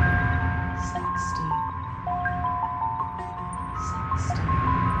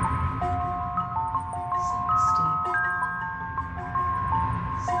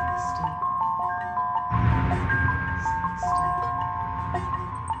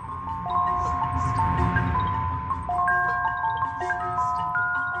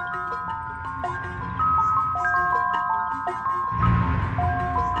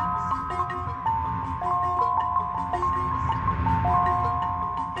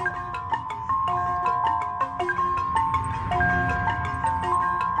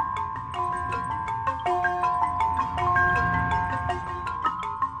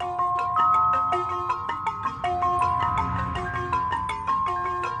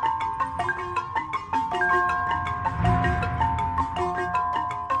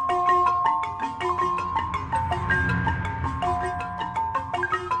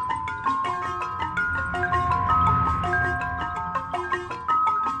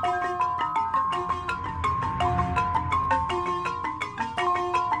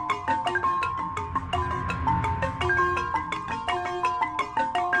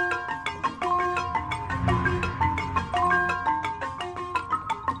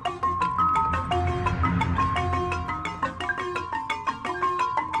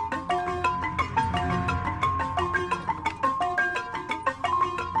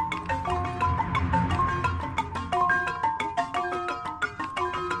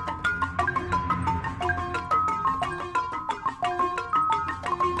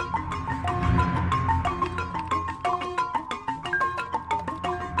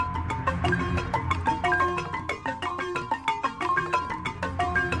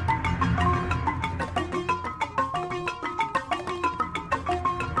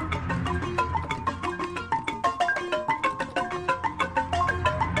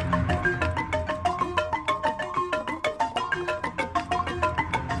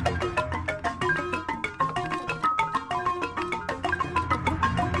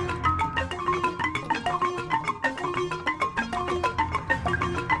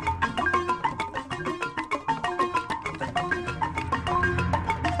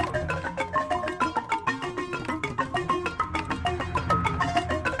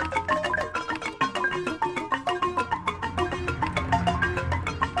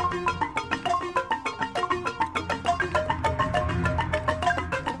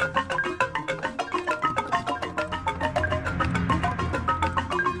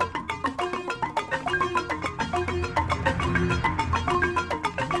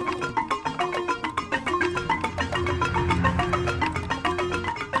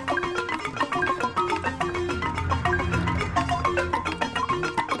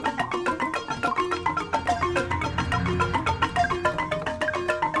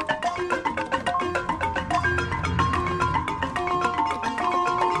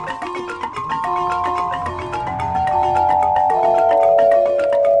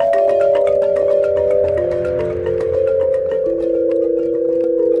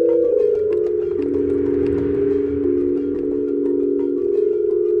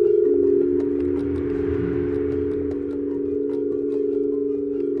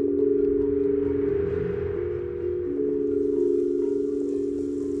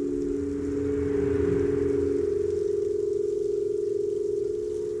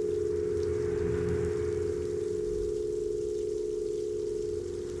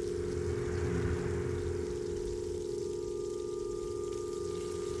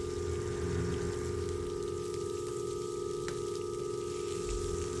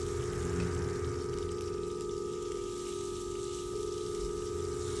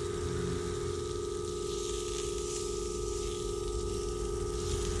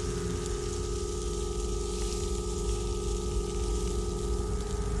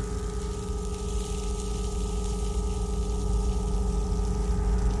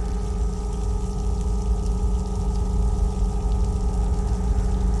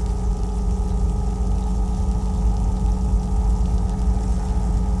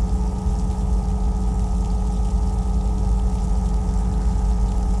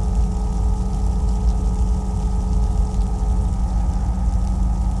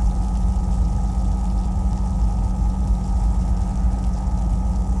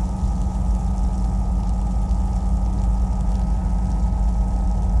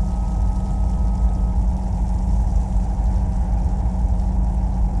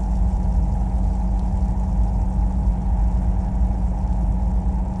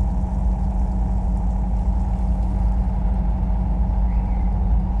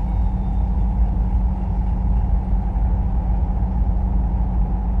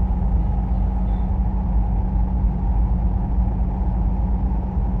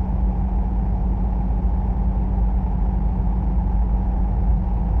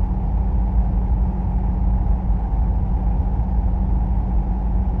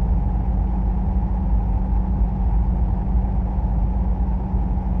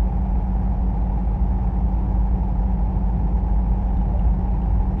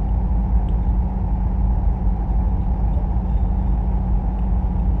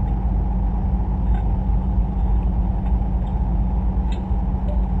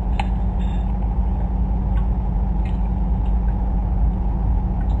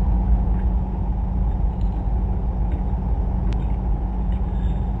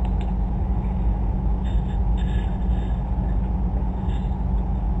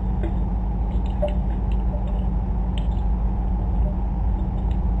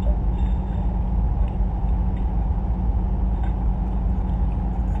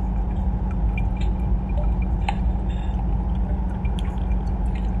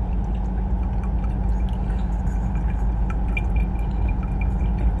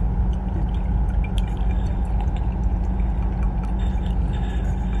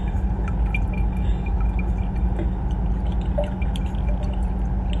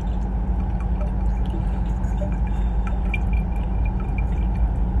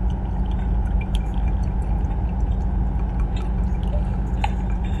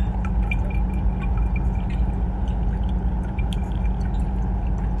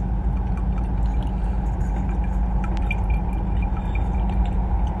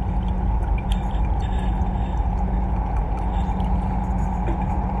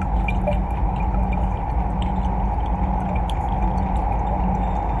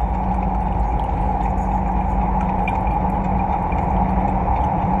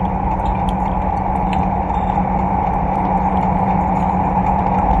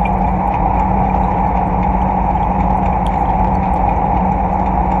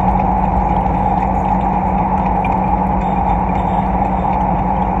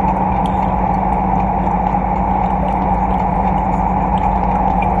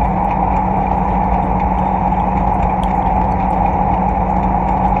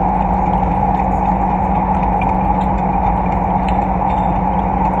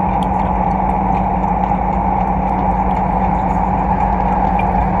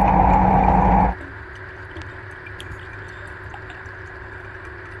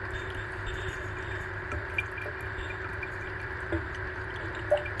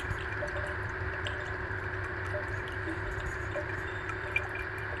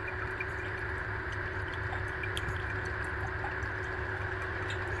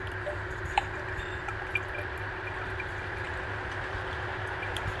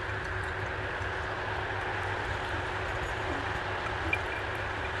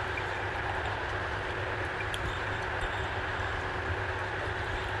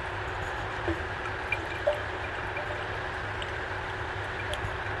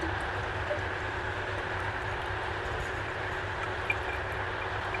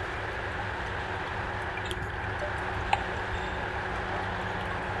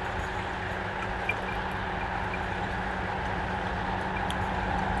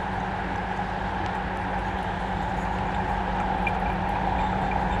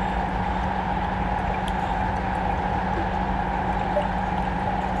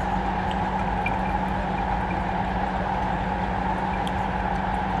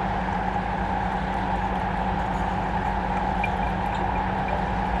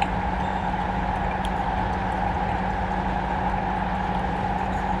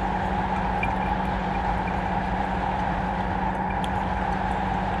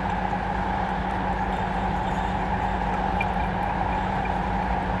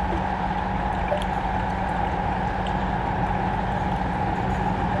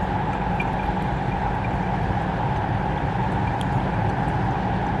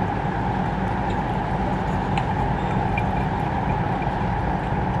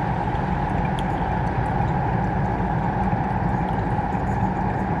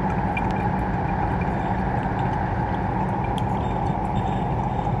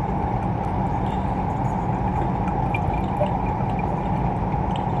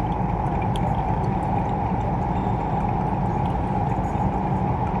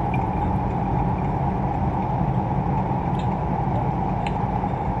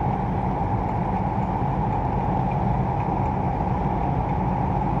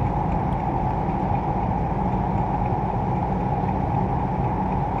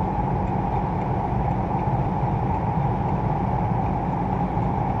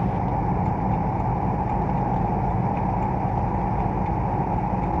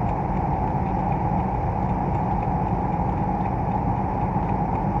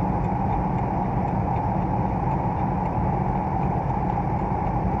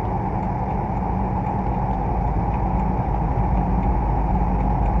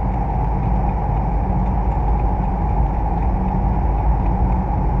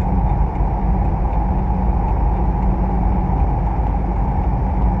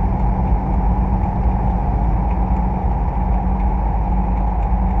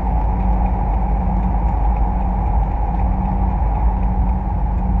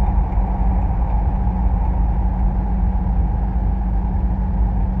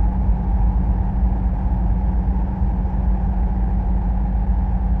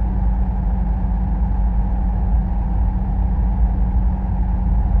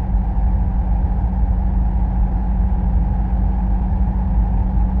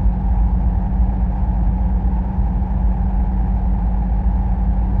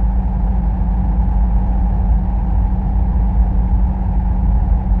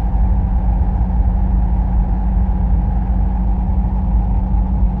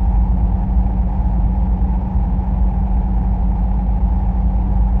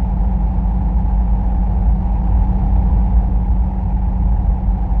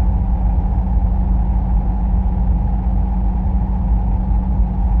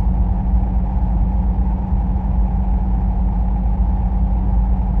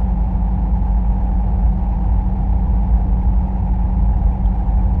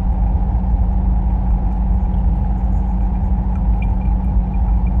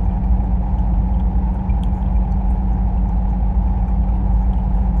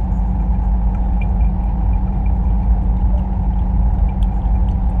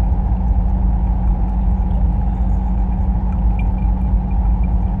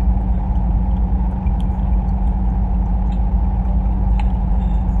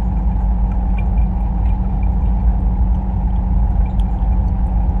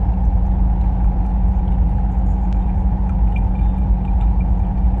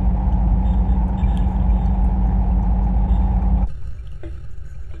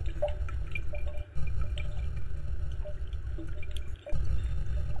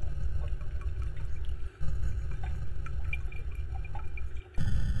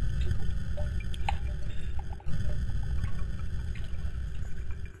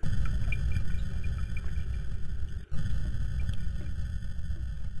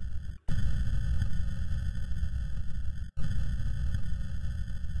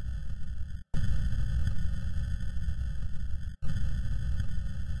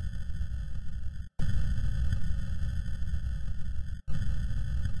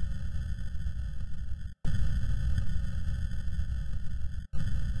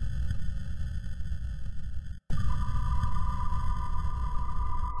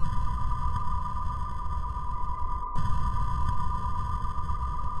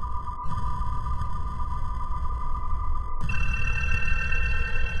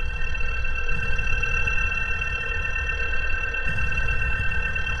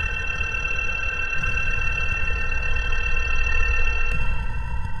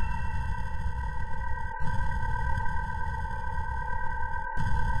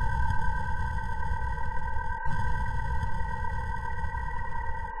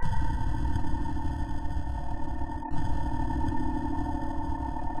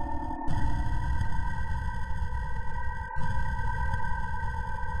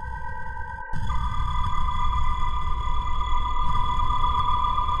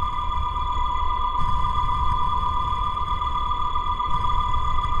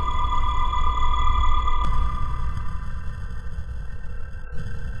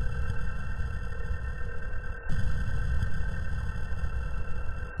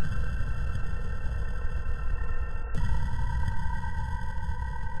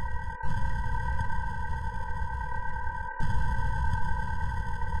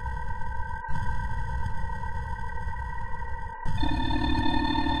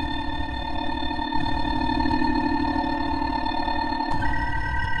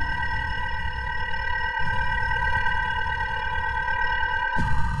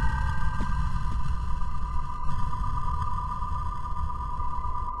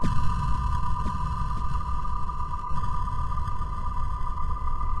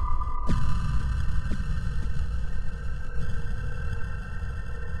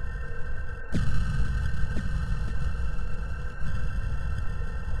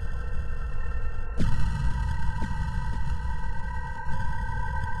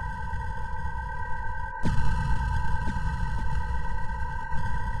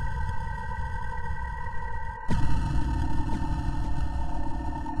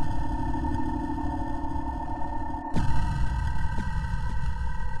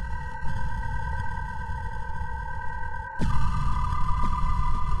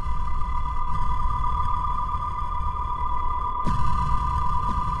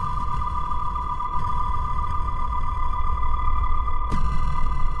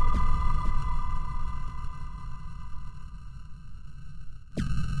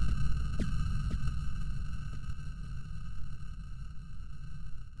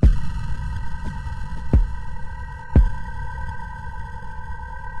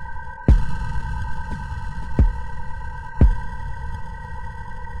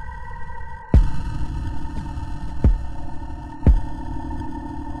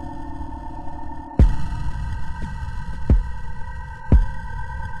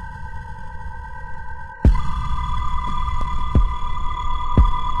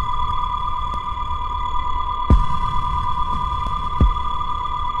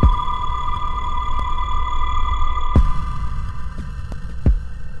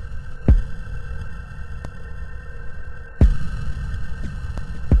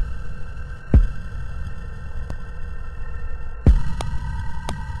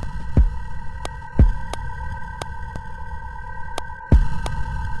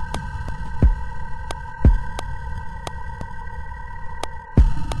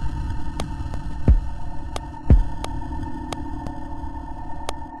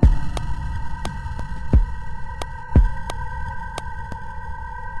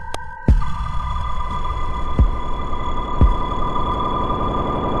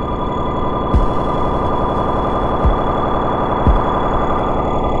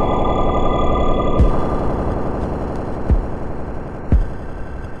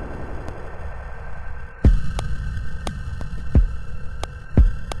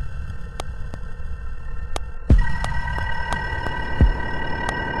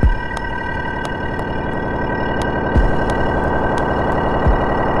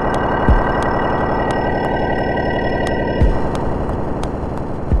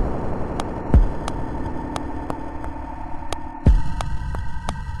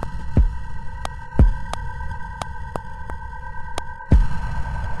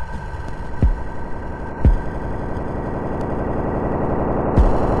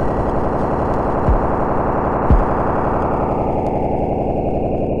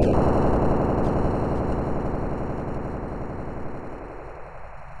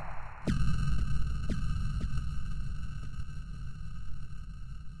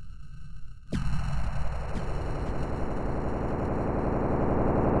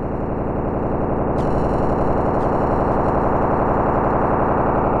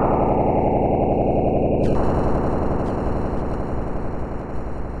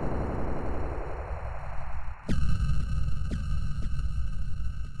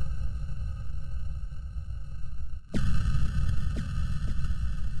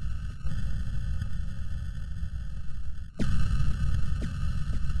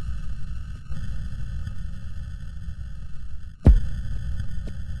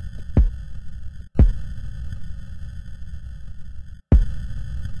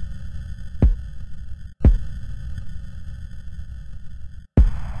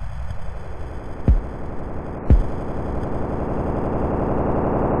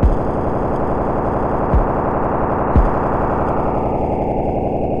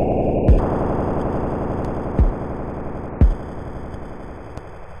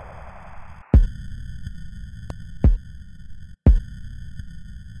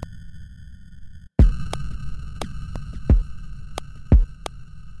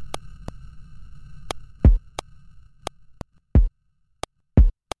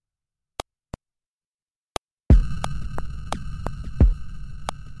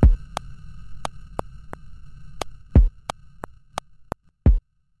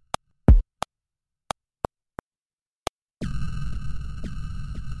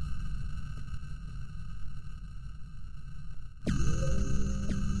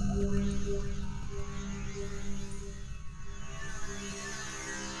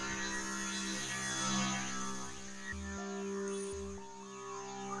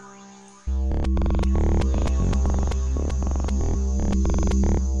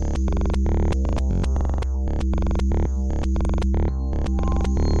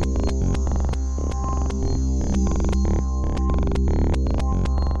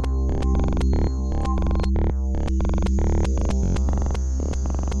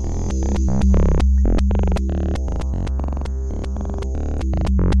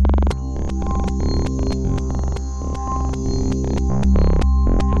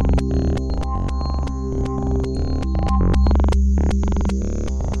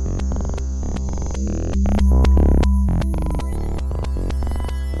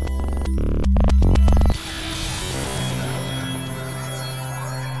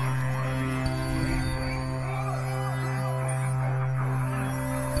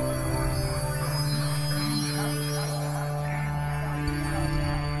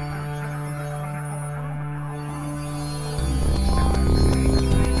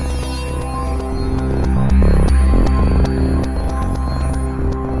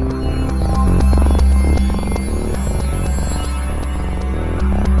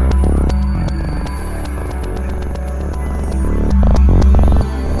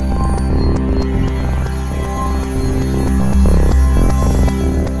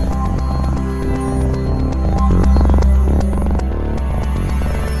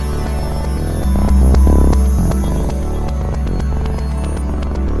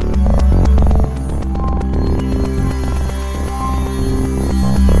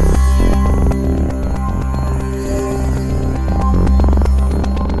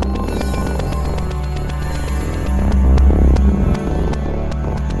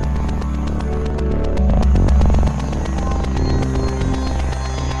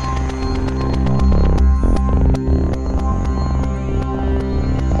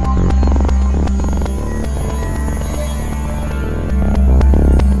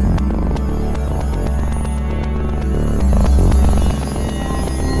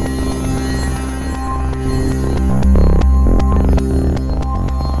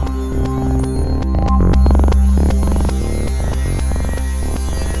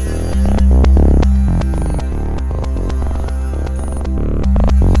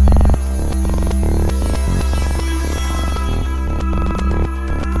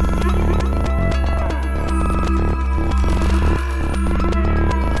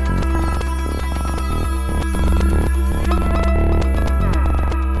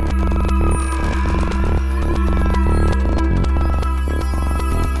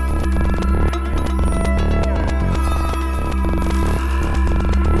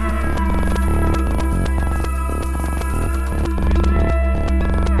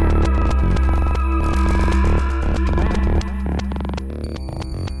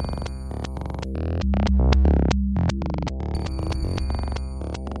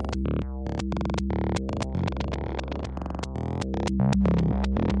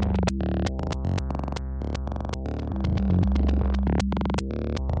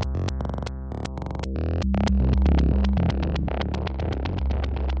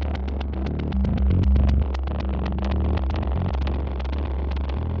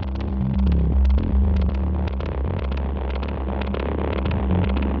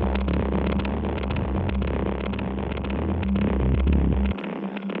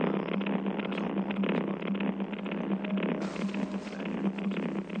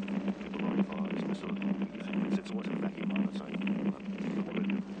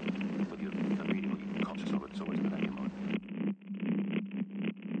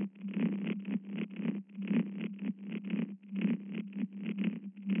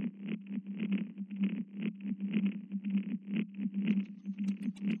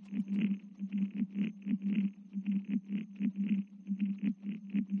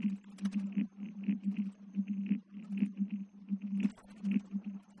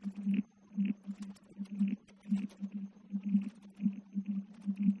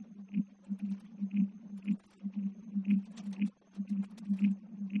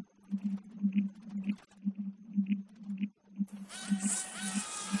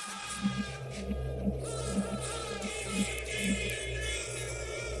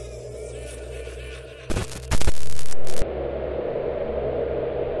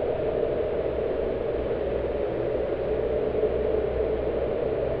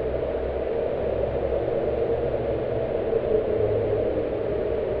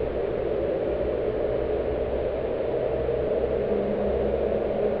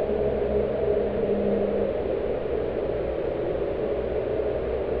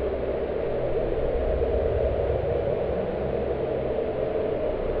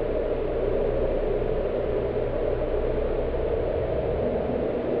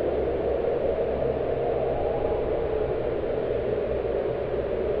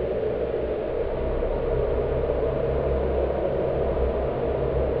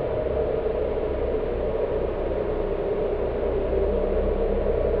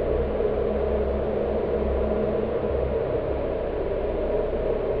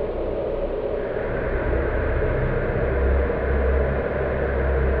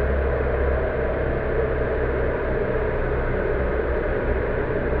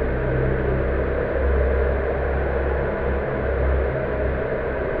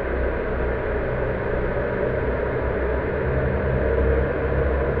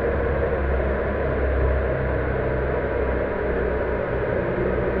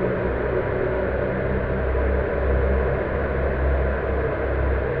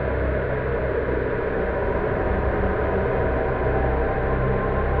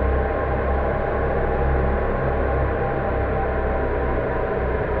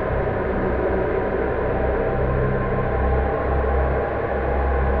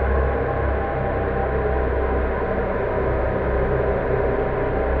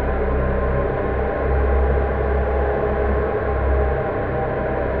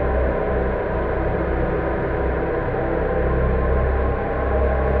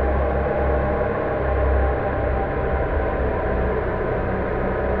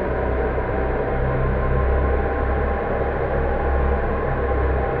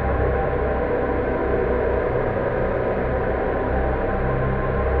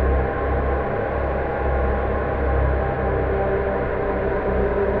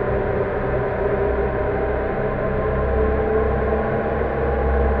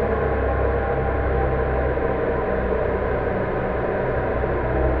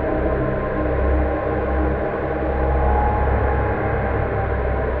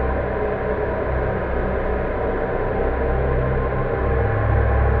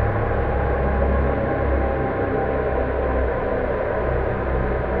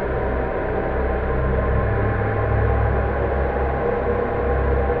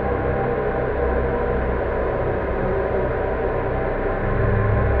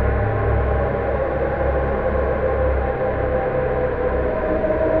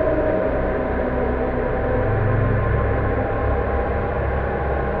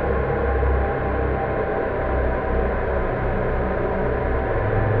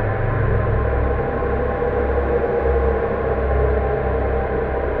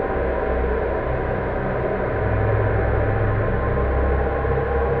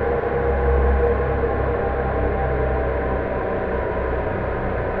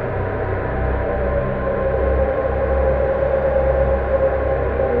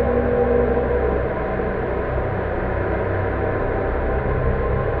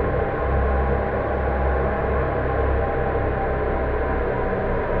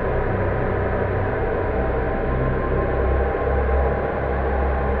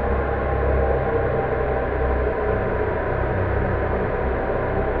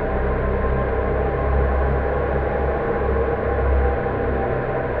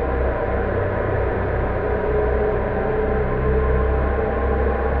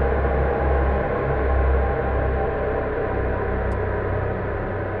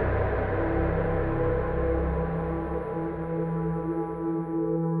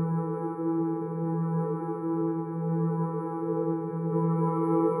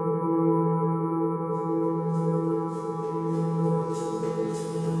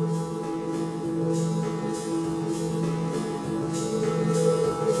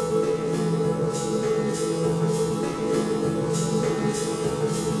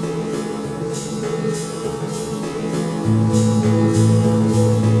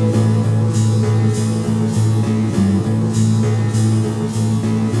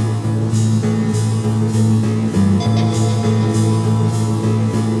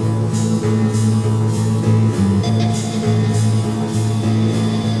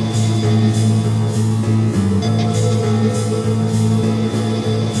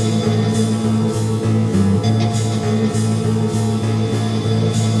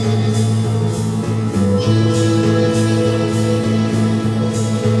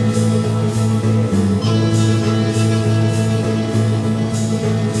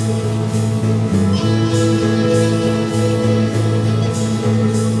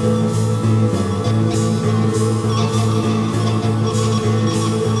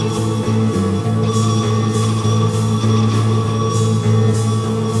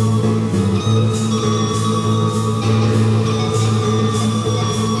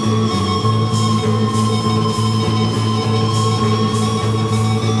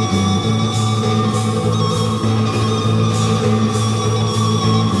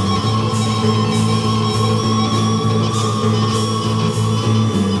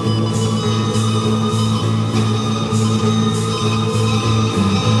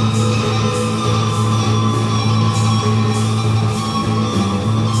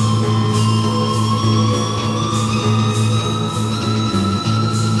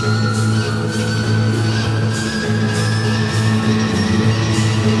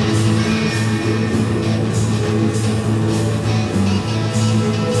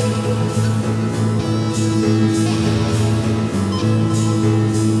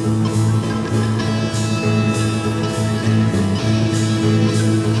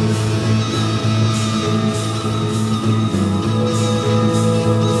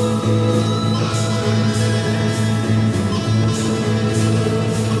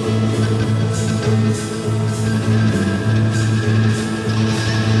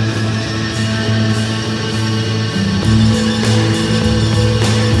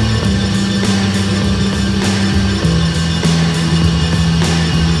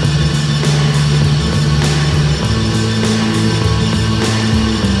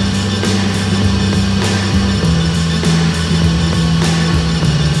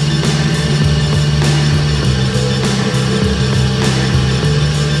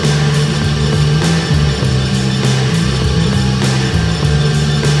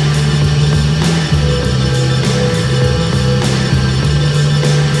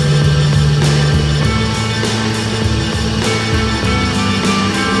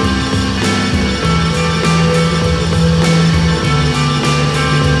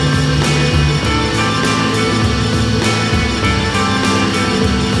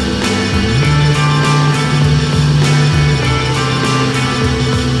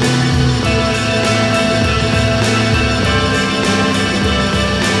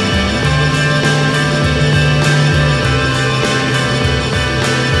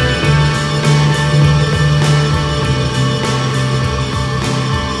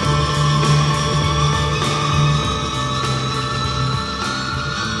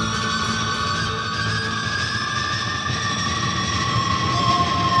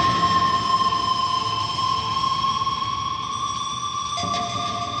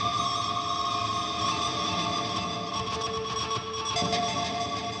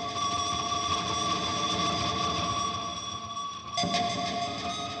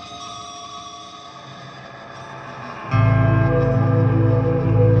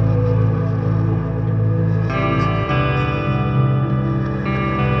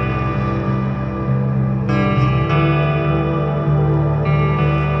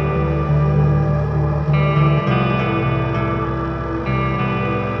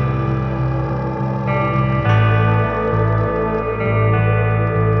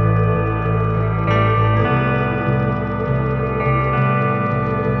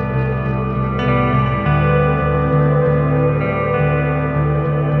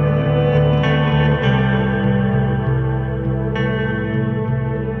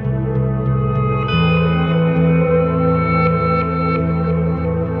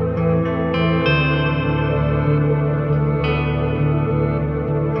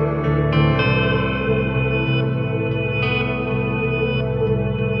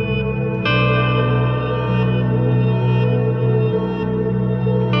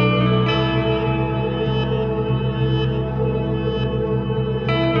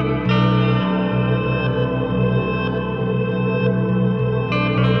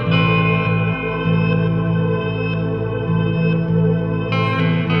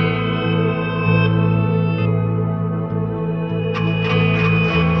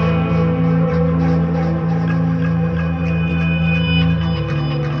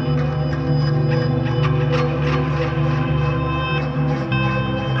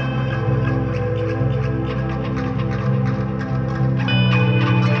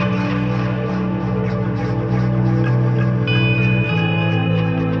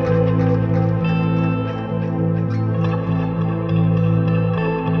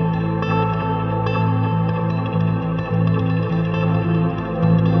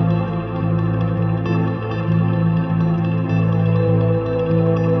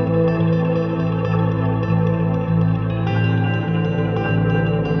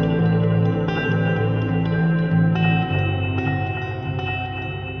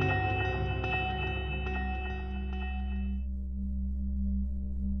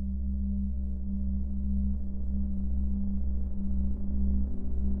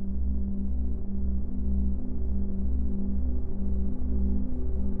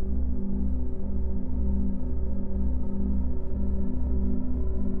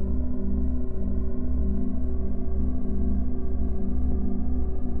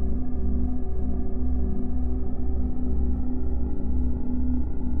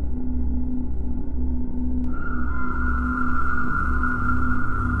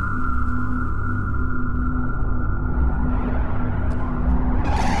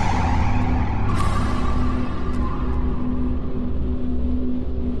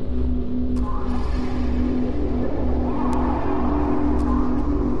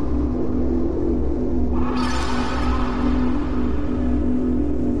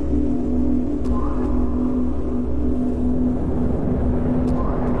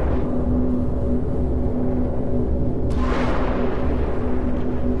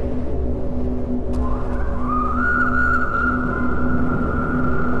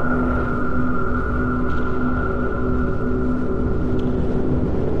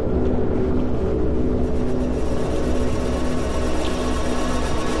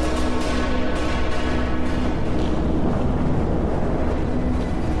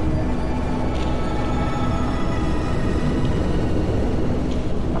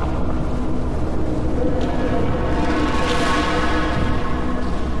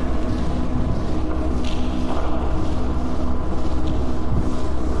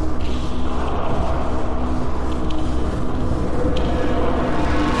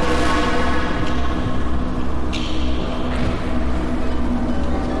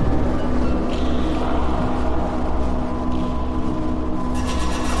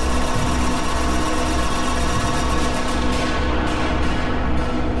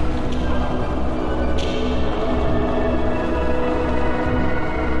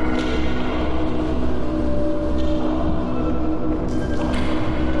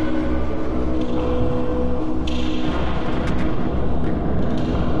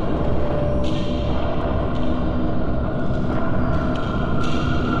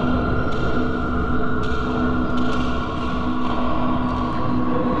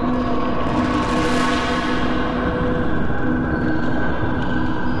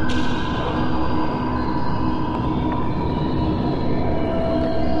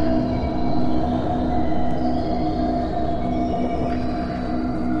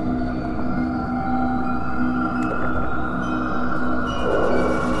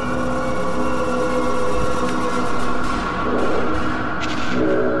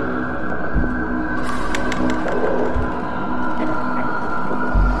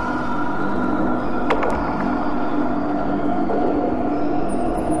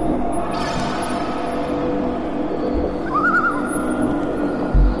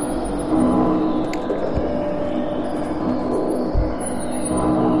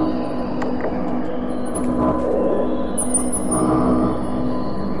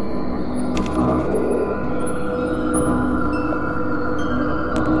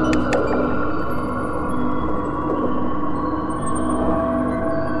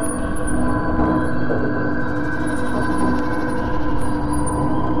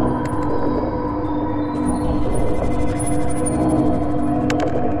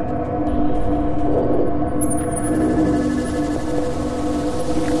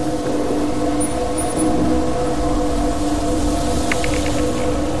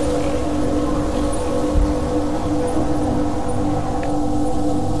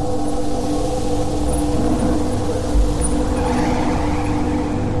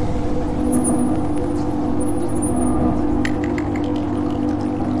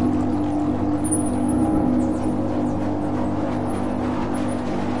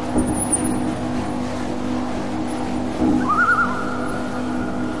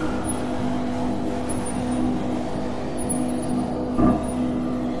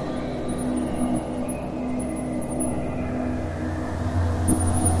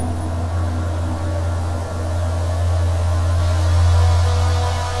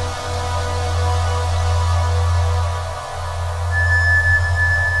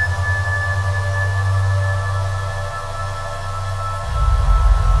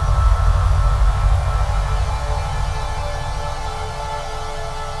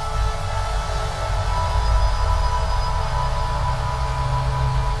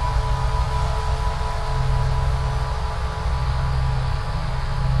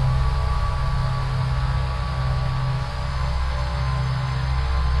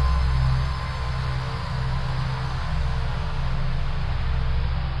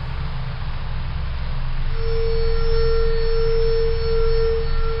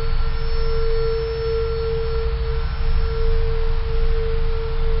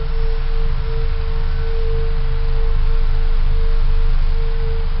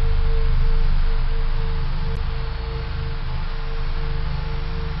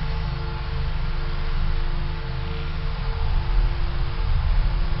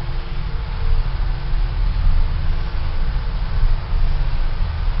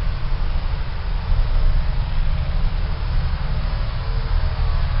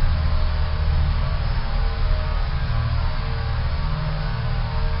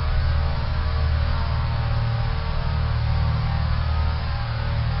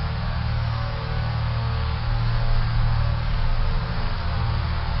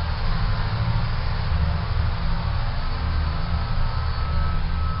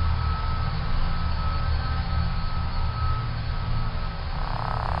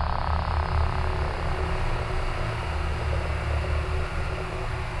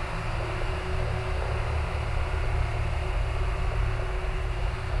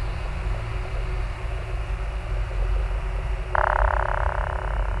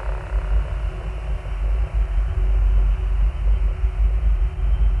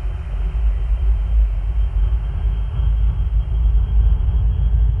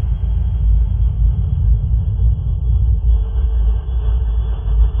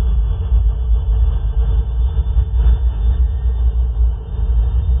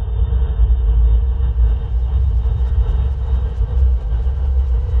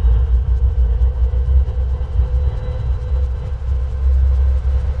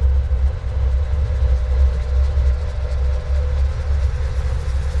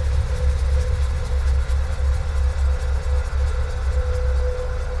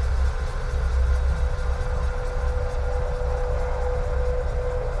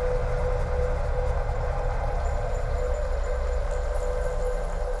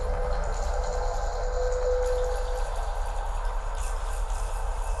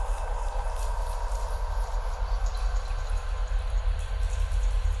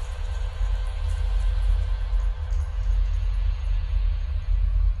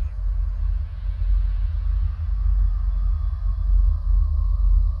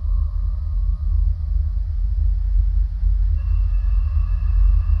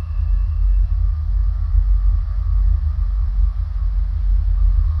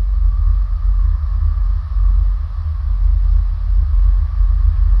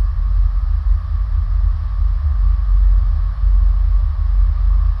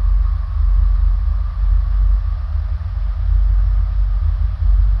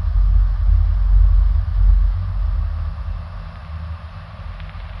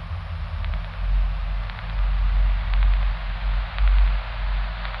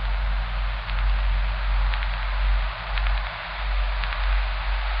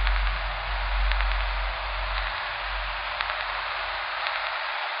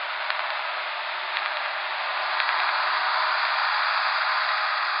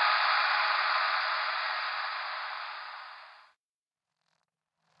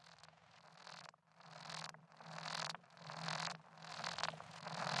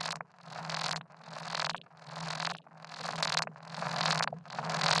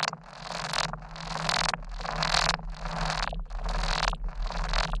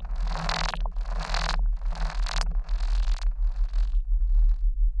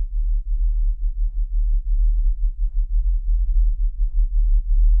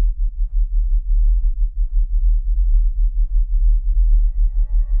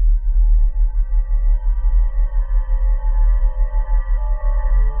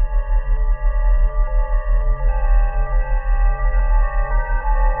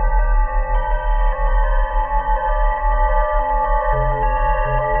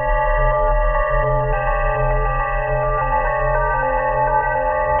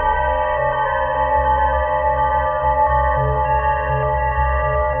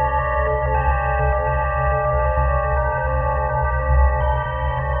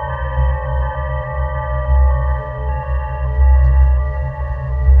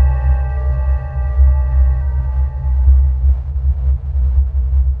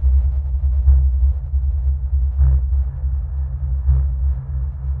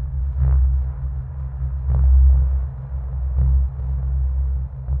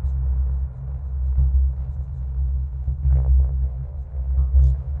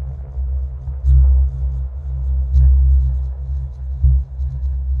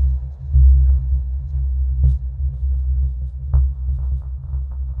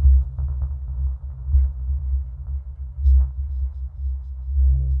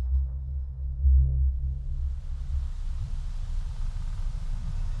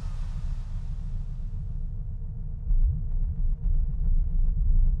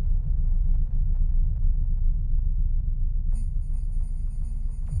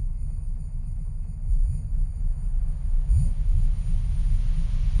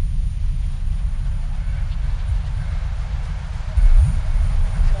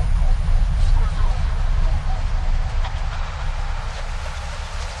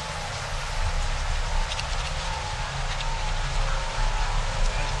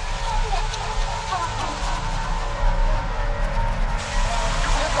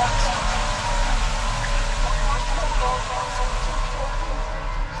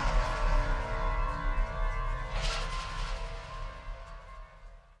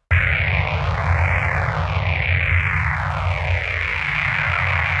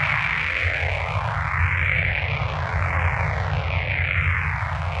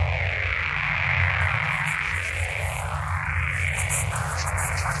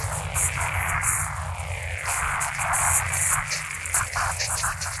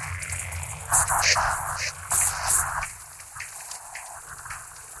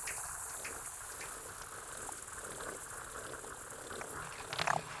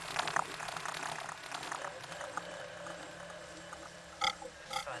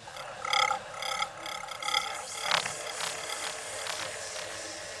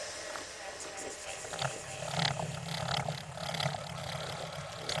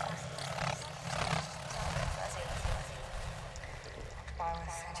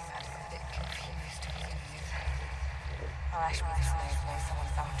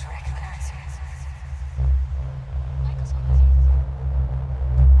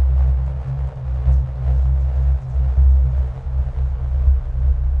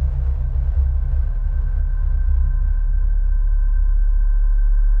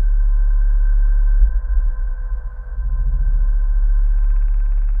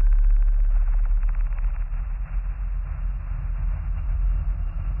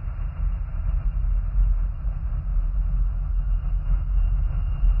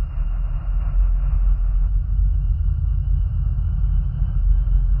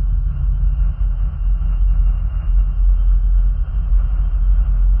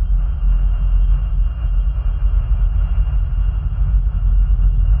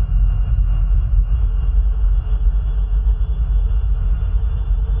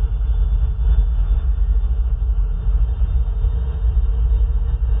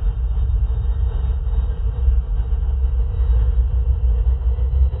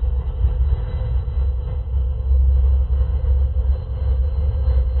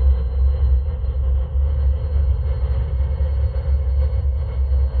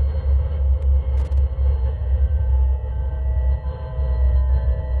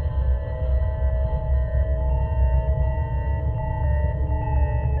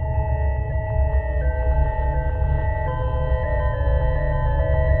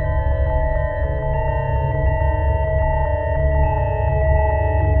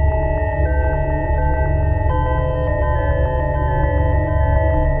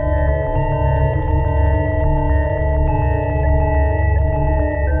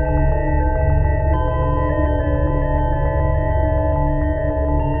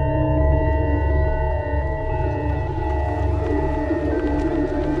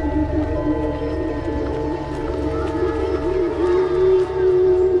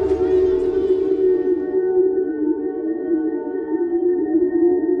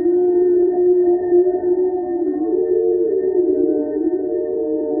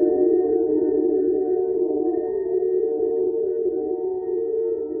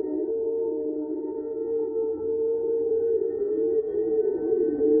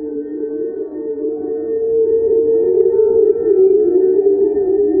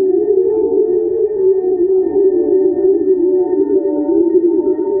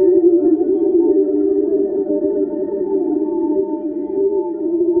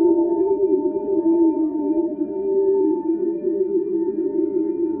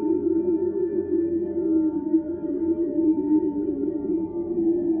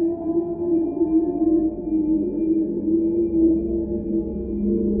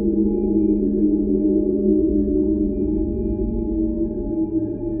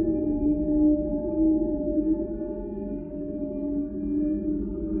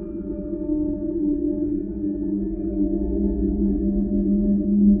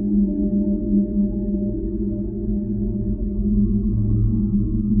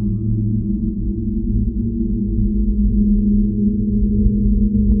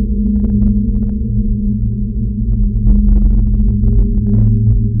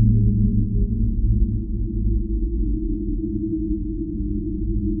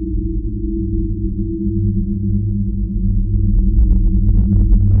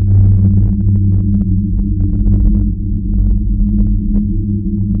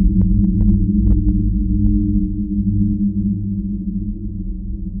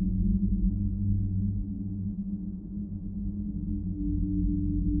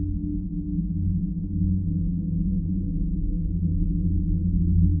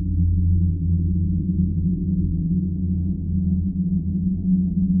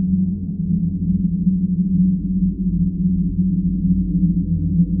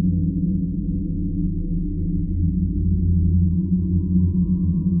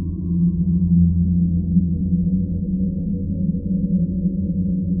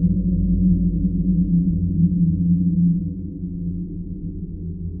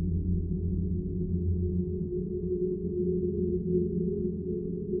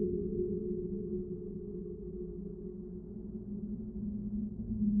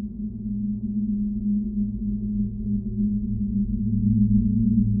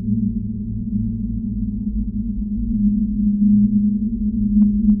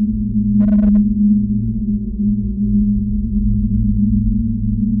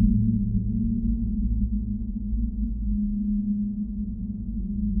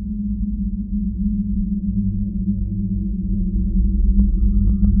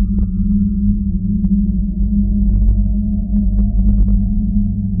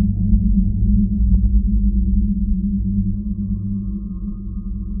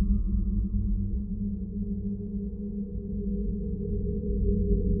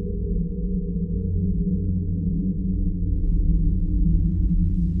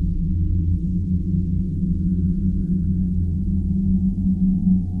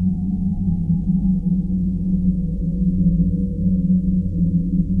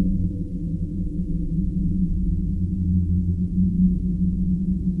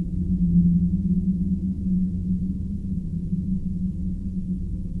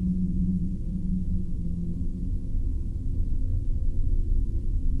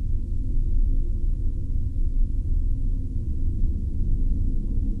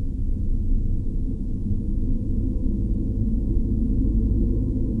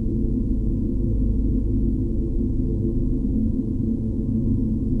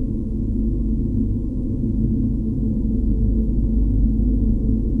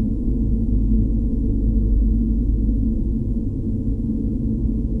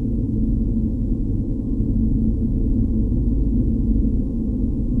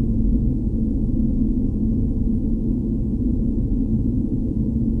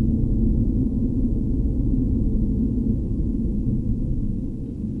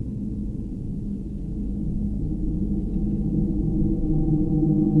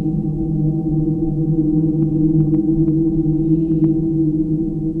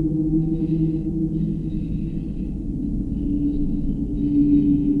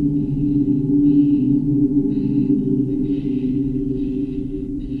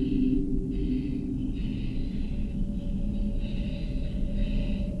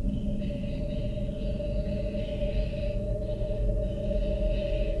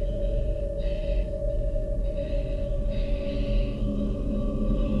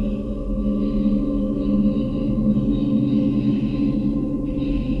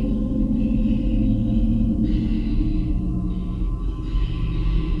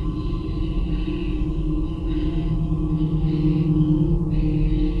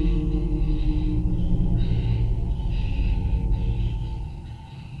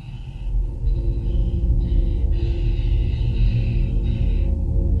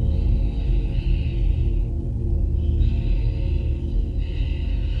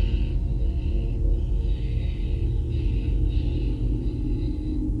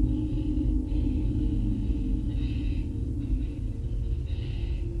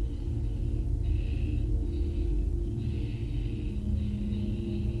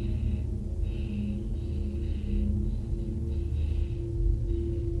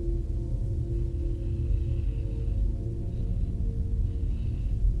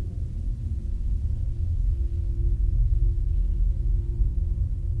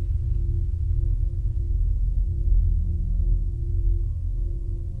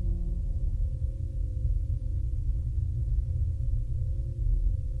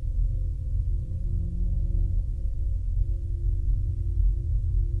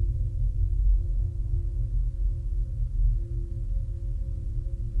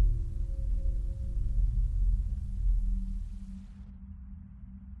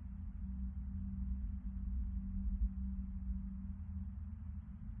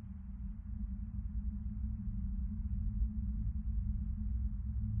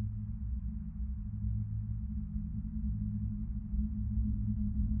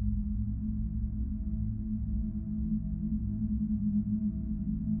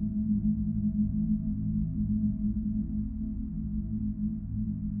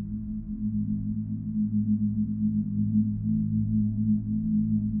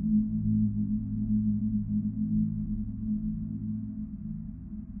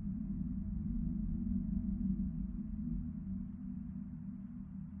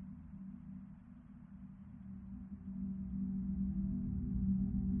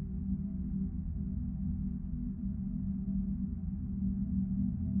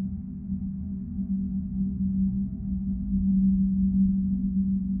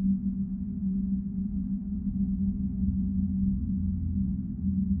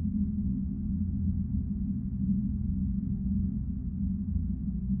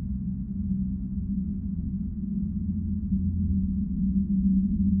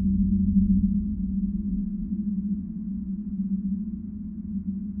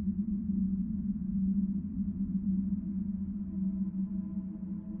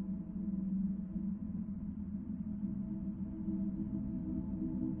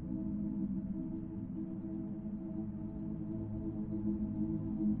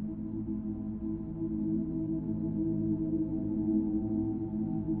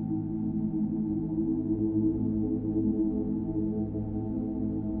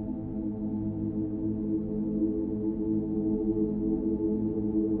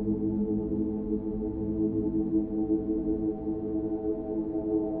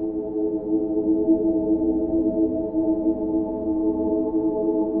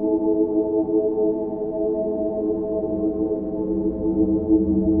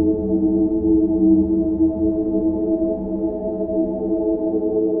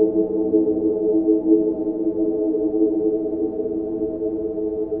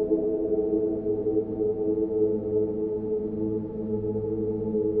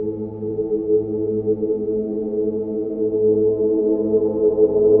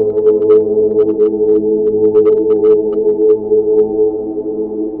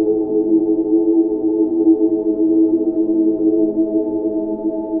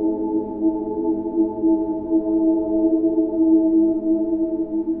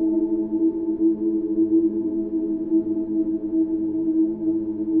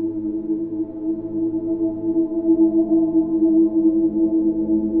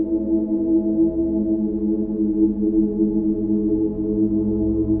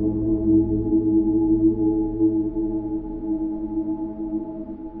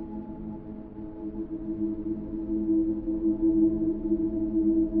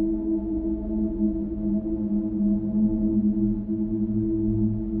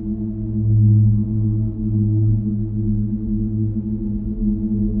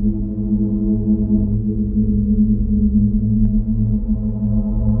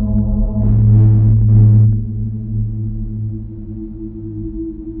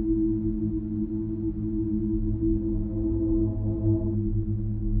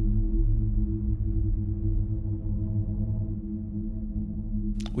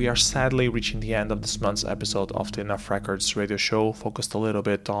 we are sadly reaching the end of this month's episode of the Enough Records radio show, focused a little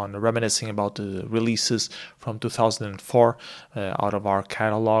bit on reminiscing about the releases from 2004 out of our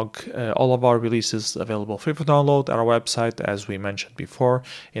catalog. All of our releases available free for download at our website, as we mentioned before,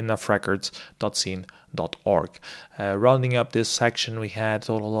 enoughrecords.scene.org. Rounding up this section, we had a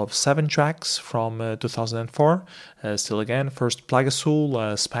total of 7 tracks from 2004. Still again, first Plagasul,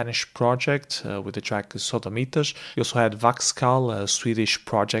 a Spanish project with the track Sodomitas. We also had vägskäl, a Swedish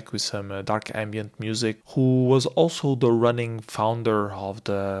project with some dark ambient music, who was also the running founder of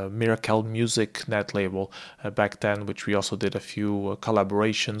the Miracle Music net label back then, which we also did a few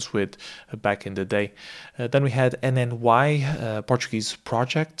collaborations with back in the day. Then we had NNY, a Portuguese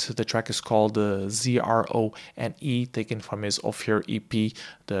project. The track is called ZRONE, taken from his Ophir EP,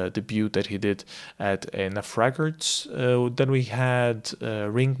 the debut that he did at Enough Records. Then we had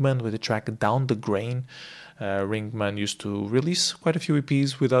rngmnn with the track Down the Grain. rngmnn used to release quite a few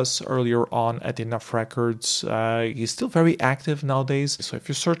EPs with us earlier on at Enough Records. He's still very active nowadays, so if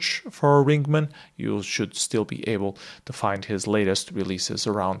you search for rngmnn, you should still be able to find his latest releases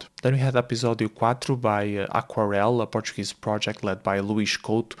around. Then we had Episódio 4 by Aquarelle, a Portuguese project led by Luís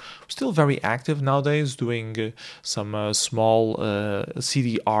Couto, still very active nowadays, doing some small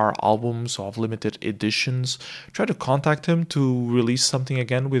CDR albums of limited editions. Tried to contact him to release something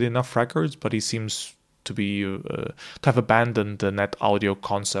again with Enough Records, but he seems to have abandoned the net audio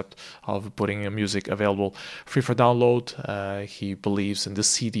concept of putting music available free for download. He believes in the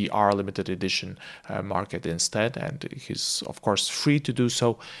CDR limited edition market instead, and he's of course free to do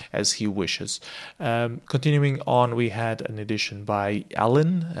so as he wishes. Continuing on, we had an edition by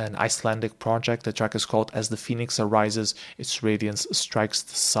Elìn, an Icelandic project. The track is called As the Phoenix Arises, Its Radiance Strikes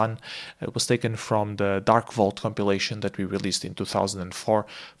the Sun. It was taken from the Dark Vault compilation that we released in 2004.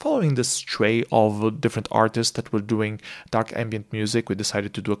 Following the stray of different artists that were doing dark ambient music, we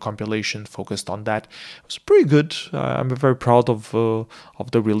decided to do a compilation focused on that. It was pretty good. I'm very proud of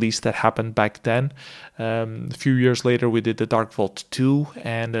the release that happened back then. A few years later, we did the Dark Vault 2,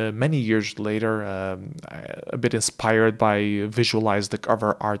 and many years later, a bit inspired by Visualize, the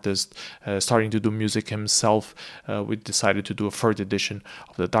cover artist, starting to do music himself, we decided to do a third edition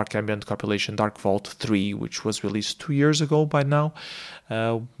of the dark ambient compilation, Dark Vault 3, which was released 2 years ago by now,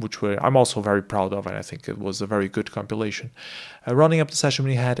 which I'm also very proud of, and I think it was a very good compilation. Running up the session,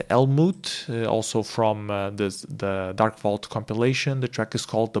 we had Elmooth, also from the Dark Vault compilation. The track is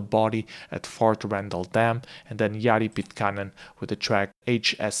called The Body at Fort Randall Dam, and then Jari Pitkänen with the track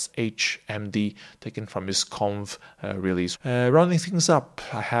HSHMD, taken from his Conv release. Rounding things up,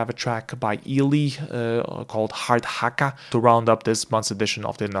 I have a track by Elìn called Hard Hakka to round up this month's edition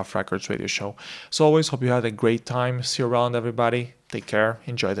of the Enough Records radio show. So always, hope you had a great time. See you around, everybody. Take care.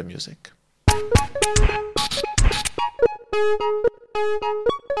 Enjoy the music.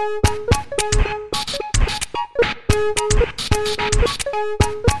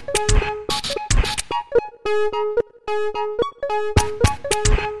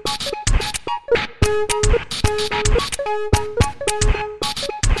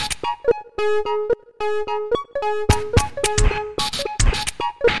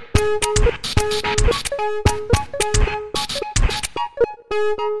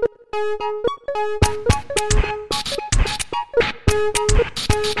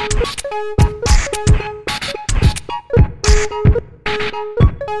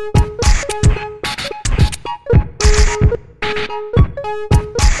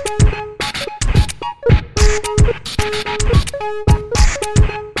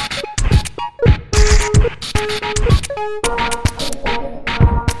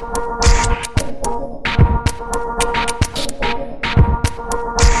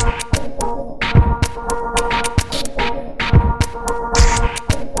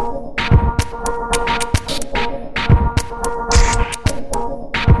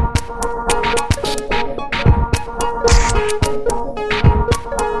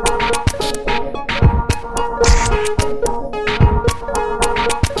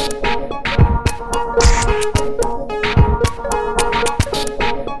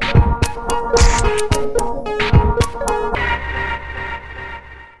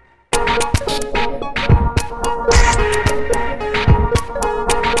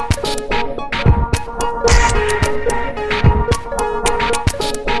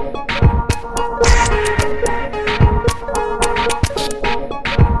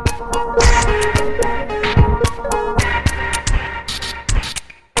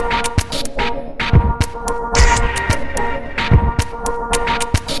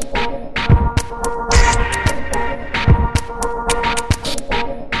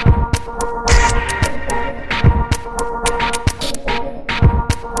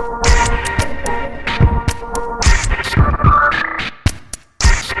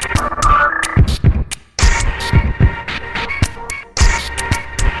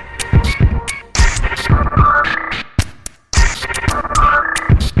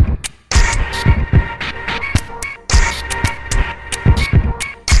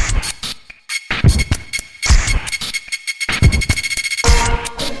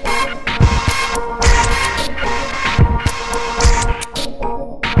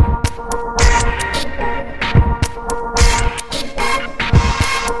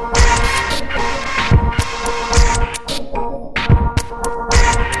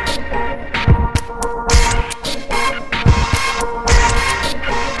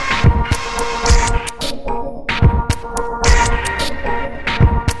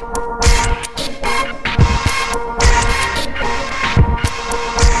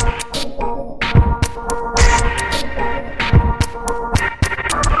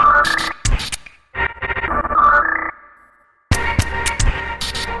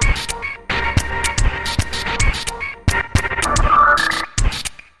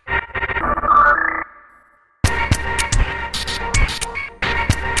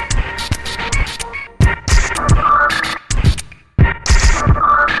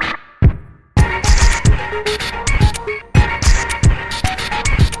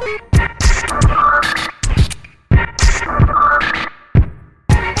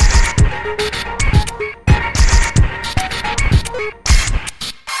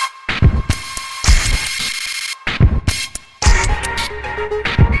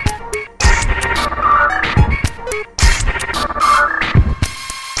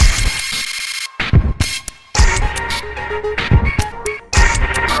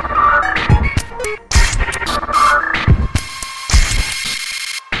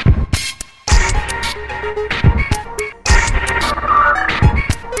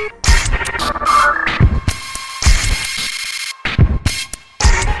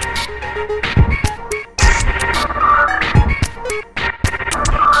 Jah.